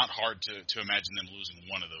not hard to imagine them losing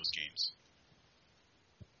one of those games.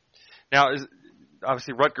 Now,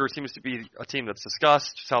 obviously Rutgers seems to be a team that's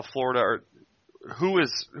discussed. South Florida,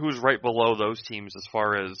 who's right below those teams as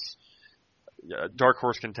far as dark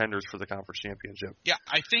horse contenders for the conference championship? Yeah,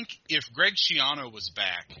 I think if Greg Schiano was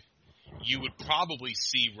back, you would probably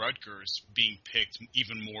see Rutgers being picked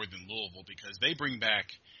even more than Louisville because they bring back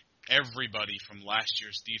everybody from last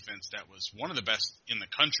year's defense that was one of the best in the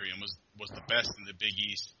country and was the best in the Big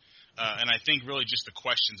East. And I think really just the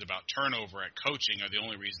questions about turnover at coaching are the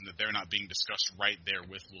only reason that they're not being discussed right there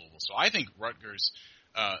with Louisville. So I think Rutgers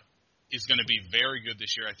is going to be very good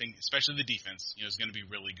this year. I think especially the defense, is going to be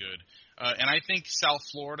really good. And I think South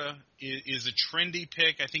Florida is a trendy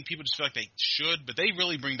pick. I think people just feel like they should, but they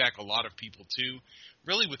really bring back a lot of people too.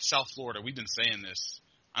 Really with South Florida, we've been saying this,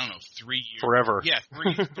 I don't know, 3 years. Forever. Yeah,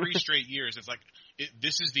 three straight years. It's like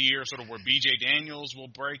this is the year sort of where B.J. Daniels will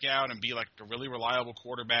break out and be like a really reliable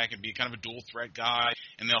quarterback and be kind of a dual threat guy,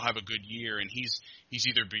 and they'll have a good year. And he's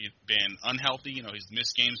either been unhealthy, he's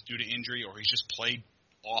missed games due to injury, or he's just played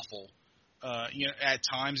awful, at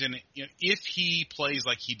times. And if he plays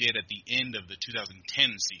like he did at the end of the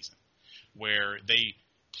 2010 season, where they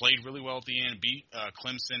played really well at the end, beat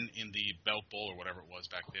Clemson in the Belk Bowl or whatever it was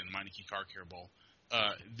back then, the Meineke Car Care Bowl,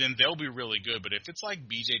 then they'll be really good. But if it's like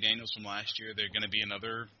B.J. Daniels from last year, they're going to be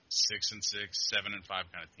another 6-6, 7-5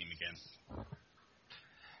 kind of team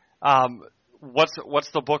again.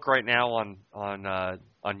 What's the book right now on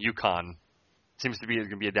UConn? Seems to be going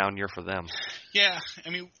to be a down year for them. Yeah, I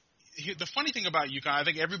mean, the funny thing about UConn, I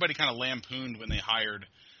think everybody kind of lampooned when they hired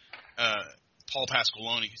Paul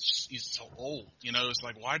Pasqualoni. He's so old, It's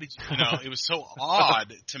like, why did you? It was so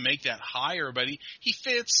odd to make that hire, but he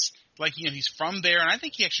fits. Like, he's from there, and I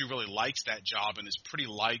think he actually really likes that job and is pretty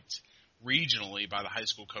liked regionally by the high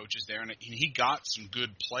school coaches there. And he got some good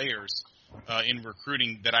players in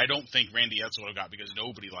recruiting that I don't think Randy Edsall would have got, because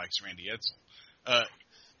nobody likes Randy Edsall.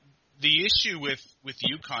 The issue with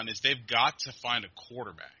UConn is they've got to find a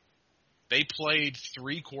quarterback. They played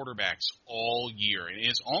 3 quarterbacks all year, and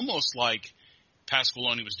it's almost like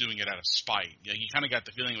Pasqualoni was doing it out of spite. You kind of got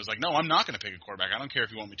the feeling it was like, no, I'm not going to pick a quarterback. I don't care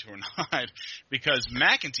if you want me to or not. Because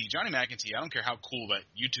Johnny McEntee, I don't care how cool that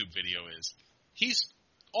YouTube video is. He's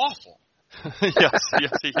awful. yes,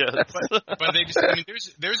 he is. but they just,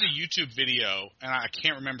 there's a YouTube video, and I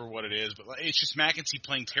can't remember what it is, but it's just McEntee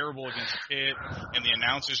playing terrible against Pitt, and the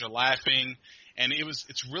announcers are laughing, and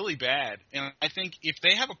it's really bad. And I think if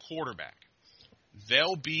they have a quarterback,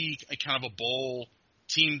 they'll be a kind of a bowl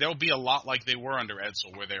team. They'll be a lot like they were under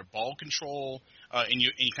Edsall, where they're ball control, and you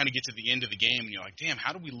kind of get to the end of the game, and you're like, damn,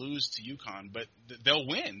 how do we lose to UConn? But they'll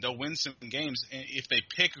win. They'll win some games if they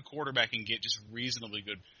pick a quarterback and get just reasonably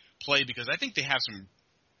good play, because I think they have some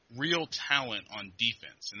real talent on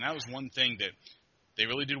defense. And that was one thing that they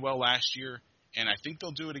really did well last year, and I think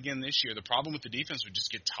they'll do it again this year. The problem with the defense would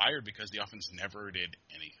just get tired because the offense never did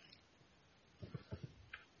anything.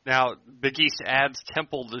 Now, Big East adds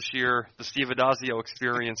Temple this year. The Steve Addazio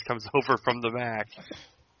experience comes over from the MAC.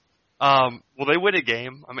 Will they win a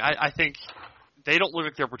game? I think they don't look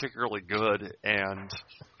like they're particularly good, and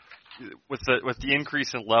with the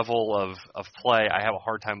increase in level of play, I have a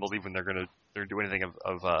hard time believing they're going to do anything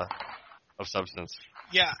of substance.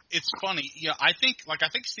 Yeah, it's funny. Yeah, I think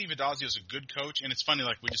Steve Addazio is a good coach, and it's funny.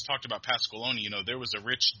 Like we just talked about Pasqualoni. There was a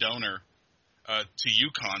rich donor to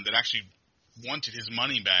UConn that actually wanted his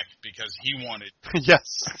money back because he wanted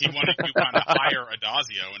UConn to hire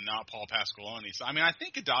Addazio and not Paul Pasqualoni. So I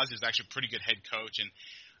think Addazio is actually a pretty good head coach,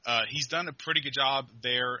 and he's done a pretty good job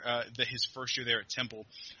there. His first year there at Temple.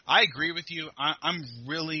 I agree with you. I'm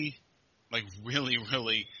really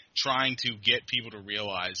trying to get people to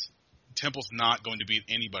realize Temple's not going to beat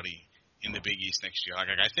anybody in the Big East next year.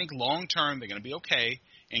 I think long term they're going to be okay,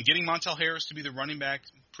 and getting Montel Harris to be the running back,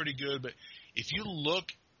 pretty good. But if you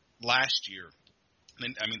look last year,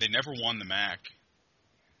 they never won the MAC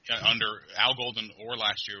under Al Golden or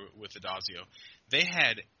last year with Addazio. They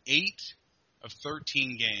had 8 of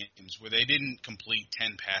 13 games where they didn't complete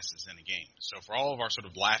 10 passes in a game. So for all of our sort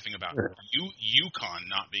of laughing about UConn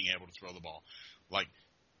not being able to throw the ball, like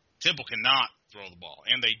Temple cannot throw the ball,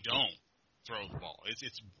 and they don't throw the ball.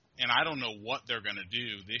 And I don't know what they're going to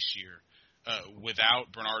do this year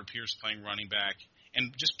without Bernard Pierce playing running back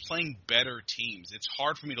and just playing better teams. It's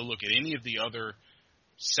hard for me to look at any of the other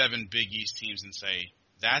 7 Big East teams and say,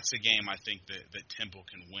 that's a game I think that Temple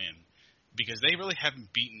can win, because they really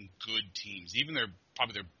haven't beaten good teams. Even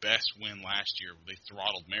probably their best win last year, they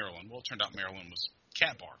throttled Maryland. Well, it turned out Maryland was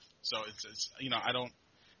cat barf. So it's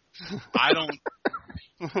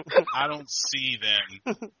I don't see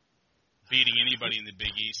them beating anybody in the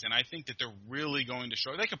Big East, and I think that they're really going to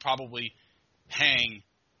show. They could probably hang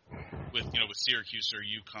with Syracuse or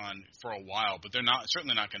UConn for a while, but they're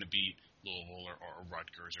certainly not going to beat Louisville or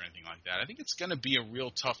Rutgers or anything like that. I think it's going to be a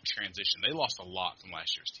real tough transition. They lost a lot from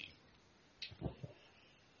last year's team.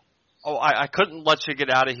 Oh, I couldn't let you get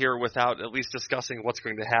out of here without at least discussing what's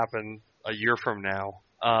going to happen a year from now.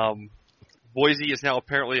 Boise is now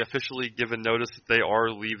apparently officially given notice that they are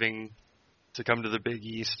leaving to come to the Big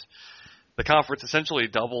East. The conference essentially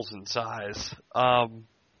doubles in size. I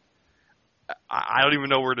don't even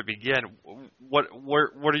know where to begin. What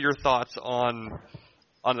are your thoughts on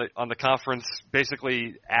the conference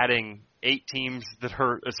basically adding 8 teams that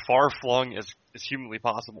are as far flung as humanly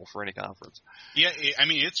possible for any conference? Yeah, I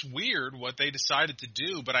mean, it's weird what they decided to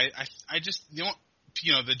do, but I just,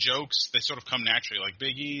 the jokes, they sort of come naturally. Like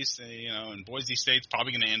Big East, and Boise State's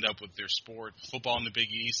probably going to end up with their sport, football in the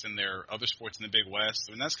Big East, and their other sports in the Big West.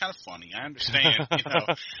 I mean, that's kind of funny. I understand.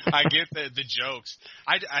 I get the jokes.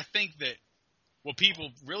 I think that what people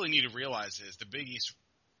really need to realize is the Big East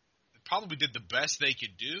probably did the best they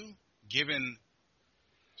could do, given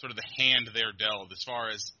sort of the hand they're dealt. As far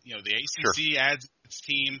as the ACC adds its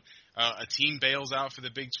team, a team bails out for the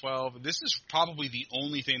Big 12. This is probably the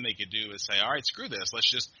only thing they could do is say, all right, screw this.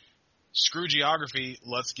 Let's just screw geography.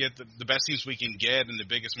 Let's get the best teams we can get and the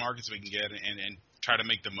biggest markets we can get, and try to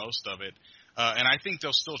make the most of it. And I think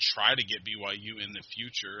they'll still try to get BYU in the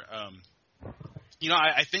future.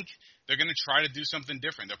 I think they're going to try to do something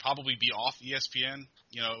different. They'll probably be off ESPN,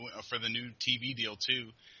 for the new TV deal too.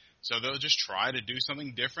 So they'll just try to do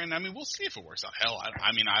something different. I mean, we'll see if it works out. Hell,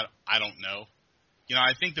 I don't know.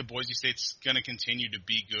 I think that Boise State's going to continue to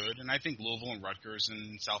be good, and I think Louisville and Rutgers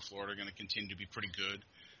and South Florida are going to continue to be pretty good.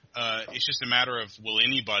 It's just a matter of will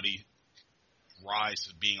anybody rise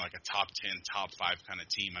to being like a top 10, top 5 kind of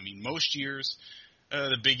team. I mean, most years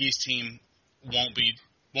the Big East team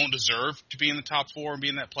won't deserve to be in the top 4 and be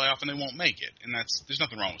in that playoff, and they won't make it. And there's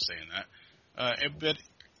nothing wrong with saying that. But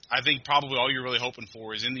I think probably all you're really hoping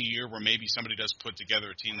for is in the year where maybe somebody does put together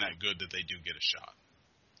a team that good that they do get a shot.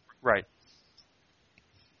 Right.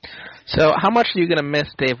 So how much are you going to miss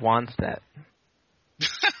Dave Wannstedt?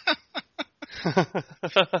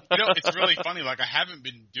 It's really funny. Like, I haven't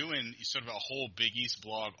been doing sort of a whole Big East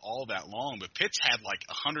blog all that long, but Pitt's had like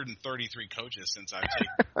 133 coaches since I've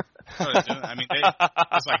started doing it. I mean,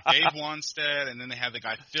 it's like Dave Wannstedt, and then they had the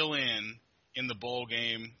guy fill in the bowl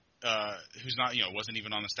game, who's not, wasn't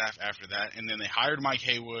even on the staff after that. And then they hired Mike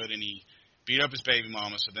Haywood, and he beat up his baby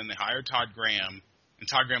mama. So then they hired Todd Graham, and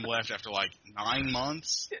Todd Graham left after like 9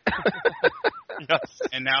 months. Yes.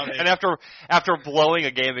 And now after blowing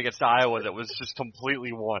a game against Iowa that was just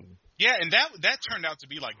completely won. Yeah, and that turned out to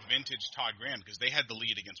be like vintage Todd Graham, because they had the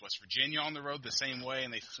lead against West Virginia on the road the same way,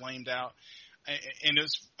 and they flamed out. And it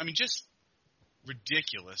was, just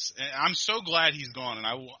ridiculous. And I'm so glad he's gone. And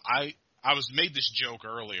I was made this joke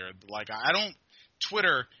earlier. Like, I don't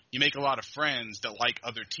Twitter. You make a lot of friends that like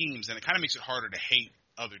other teams, and it kind of makes it harder to hate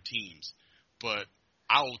other teams. But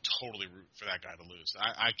I'll totally root for that guy to lose.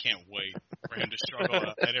 I can't wait for him to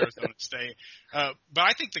struggle at Arizona State. But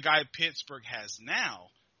I think the guy Pittsburgh has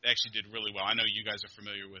now actually did really well. I know you guys are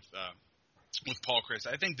familiar with Paul Chryst.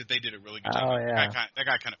 I think that they did a really good job. Oh, yeah. That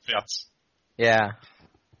guy kind of fits. Yeah.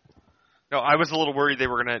 No, I was a little worried they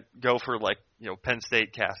were going to go for Penn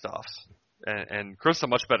State cast-offs, and Chryst a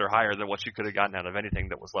much better hire than what you could have gotten out of anything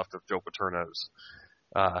that was left of Joe Paterno's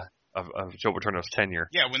of Joe Paterno's tenure.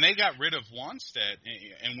 Yeah, when they got rid of Wannstedt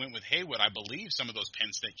and went with Haywood, I believe some of those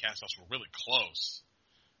Penn State cast-offs were really close.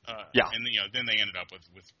 Yeah, and then they ended up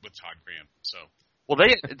with Todd Graham. So, well,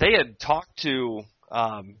 they had talked to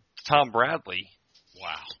Tom Bradley.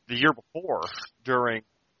 Wow. The year before during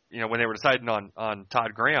when they were deciding on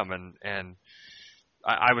Todd Graham, and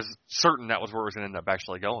I was certain that was where it was going to end up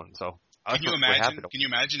actually going. So can you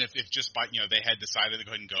imagine if just by they had decided to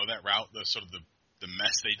go ahead and go that route, the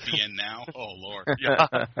mess they'd be in now? Oh, Lord. Yeah.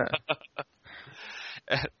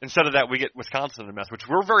 Instead of that, we get Wisconsin in a mess, which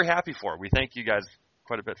we're very happy for. We thank you guys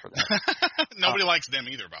quite a bit for that. Nobody likes them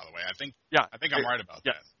either, by the way. I think I'm right about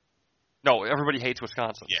that. No, everybody hates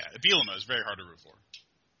Wisconsin. Yeah, Bielema is very hard to root for.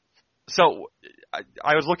 So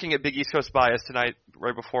I was looking at Big East Coast Bias tonight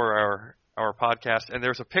right before our podcast, and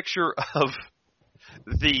there's a picture of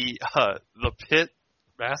the Pitt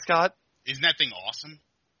mascot. Isn't that thing awesome?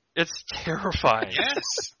 It's terrifying.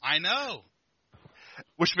 Yes, I know.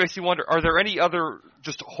 Which makes you wonder, are there any other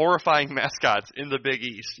just horrifying mascots in the Big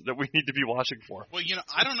East that we need to be watching for? Well,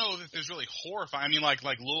 I don't know if there's really horrifying. I mean, like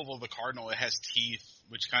Louisville, the Cardinal, it has teeth,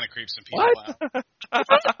 which kind of creeps some people out.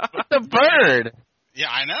 The bird. Yeah,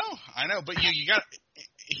 I know. But you got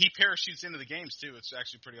he parachutes into the games too. It's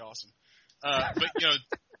actually pretty awesome. But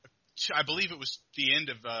I believe it was the end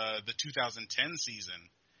of the 2010 season.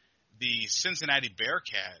 The Cincinnati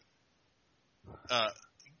Bearcat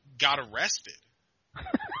got arrested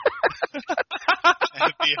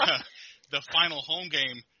at the final home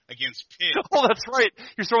game against Pitt. Oh, that's right. He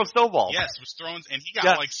was throwing snowballs. Yes, was thrown, and he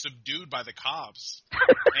got subdued by the cops.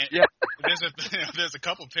 And there's a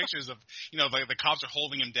couple pictures of like the cops are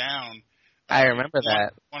holding him down. I remember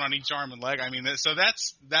that. One on each arm and leg. I mean, so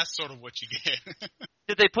that's sort of what you get.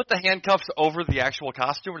 Did they put the handcuffs over the actual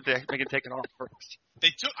costume, or did they make it take it off first?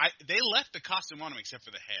 They left the costume on him except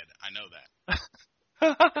for the head. I know that.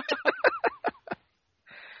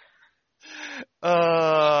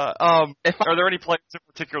 Are there any players in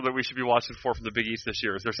particular that we should be watching for from the Big East this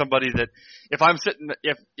year? Is there somebody that,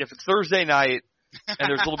 if it's Thursday night and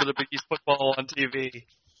there's a little bit of Big East football on TV,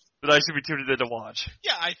 that I should be tuned in to watch?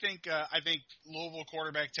 Yeah, I think Louisville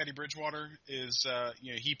quarterback Teddy Bridgewater is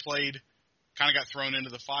he played, kind of got thrown into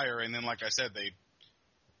the fire, and then like I said, they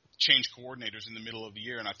changed coordinators in the middle of the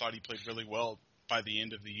year, and I thought he played really well by the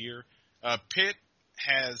end of the year. Pitt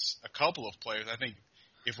has a couple of players. I think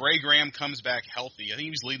if Ray Graham comes back healthy, I think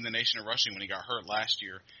he was leading the nation in rushing when he got hurt last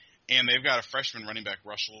year, and they've got a freshman running back,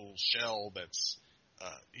 Russell Shell, that's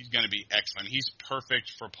he's going to be excellent. He's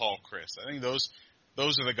perfect for Paul Chryst. I think those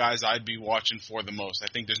are the guys I'd be watching for the most.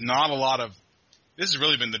 I think there's not a lot of – this has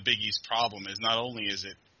really been the Big East problem, is not only is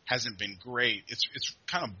it hasn't been great, it's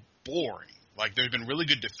kind of boring. Like, there have been really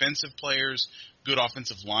good defensive players, good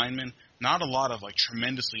offensive linemen, not a lot of, like,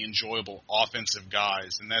 tremendously enjoyable offensive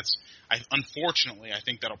guys. And that's – unfortunately, I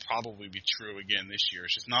think that'll probably be true again this year.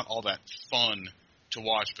 It's just not all that fun to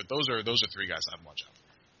watch. But those are three guys I'd watch out for.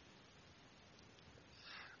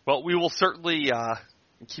 Well, we will certainly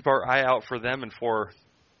keep our eye out for them and for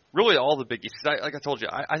really all the Big East. Like I told you,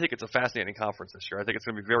 I think it's a fascinating conference this year. I think it's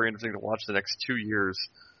going to be very interesting to watch the next 2 years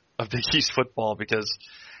of Big East football because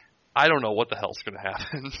I don't know what the hell's going to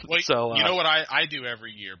happen. Well, so, you know what I do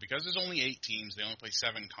every year? Because there's only 8 teams, they only play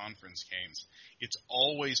 7 conference games. It's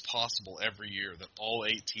always possible every year that all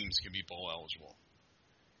 8 teams can be bowl eligible.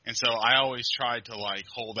 And so I always try to, like,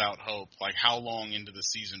 hold out hope, like how long into the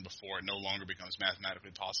season before it no longer becomes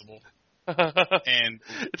mathematically possible. And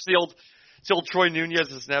it's the old Troy Nunez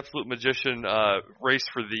is an absolute magician race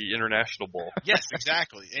for the International Bowl. Yes,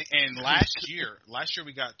 exactly. And last year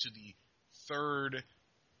we got to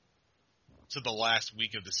the last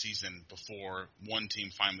week of the season before one team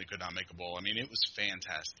finally could not make a bowl. I mean, it was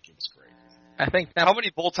fantastic. It was great. I think how many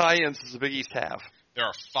bowl tie-ins does the Big East have? There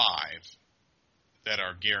are 5 that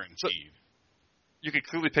are guaranteed. So you could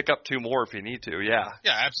clearly pick up 2 more if you need to. Yeah.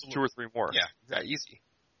 Yeah, absolutely. 2 or 3 more. Yeah, easy.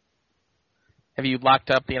 Have you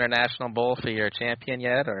locked up the International Bowl for your champion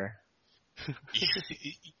yet, or?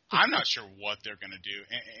 I'm not sure what they're going to do,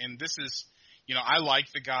 and this is, I like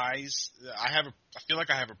the guys. I feel like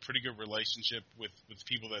I have a pretty good relationship with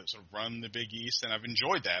people that sort of run the Big East, and I've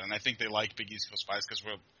enjoyed that, and I think they like Big East Coast Spies because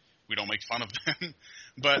we don't make fun of them.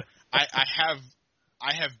 But I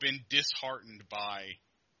have been disheartened by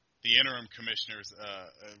the interim commissioner's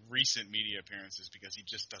recent media appearances because he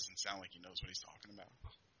just doesn't sound like he knows what he's talking about.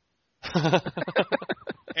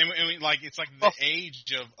 and like it's like the age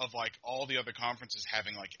of like all the other conferences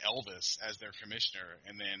having like Elvis as their commissioner,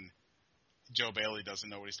 and then Joe Bailey doesn't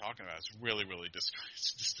know what he's talking about. It's really, really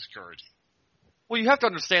discouraging. Well, you have to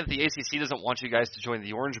understand that the ACC doesn't want you guys to join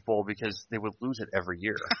the Orange Bowl because they would lose it every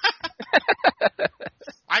year.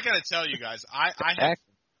 I got to tell you guys, I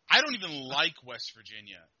don't even like West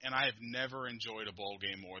Virginia, and I have never enjoyed a bowl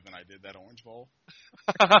game more than I did that Orange Bowl.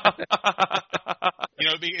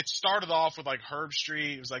 It started off with like Herb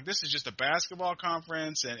Street. It was like, this is just a basketball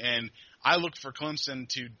conference, and I looked for Clemson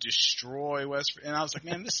to destroy West Virginia, and I was like,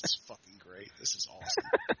 man, this is fucking great. This is awesome.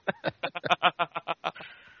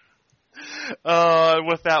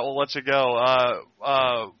 With that, we'll let you go.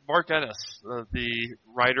 Mark Ennis, the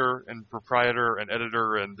writer and proprietor and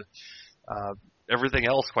editor and everything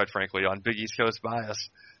else, quite frankly, on Big East Coast Bias.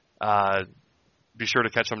 Be sure to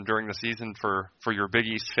catch them during the season for your Big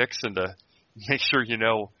East fix and to make sure you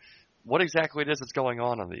know what exactly it is that's going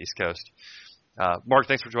on the East Coast. Mark,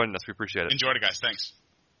 thanks for joining us. We appreciate it. Enjoyed it, guys. Thanks.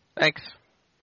 Thanks.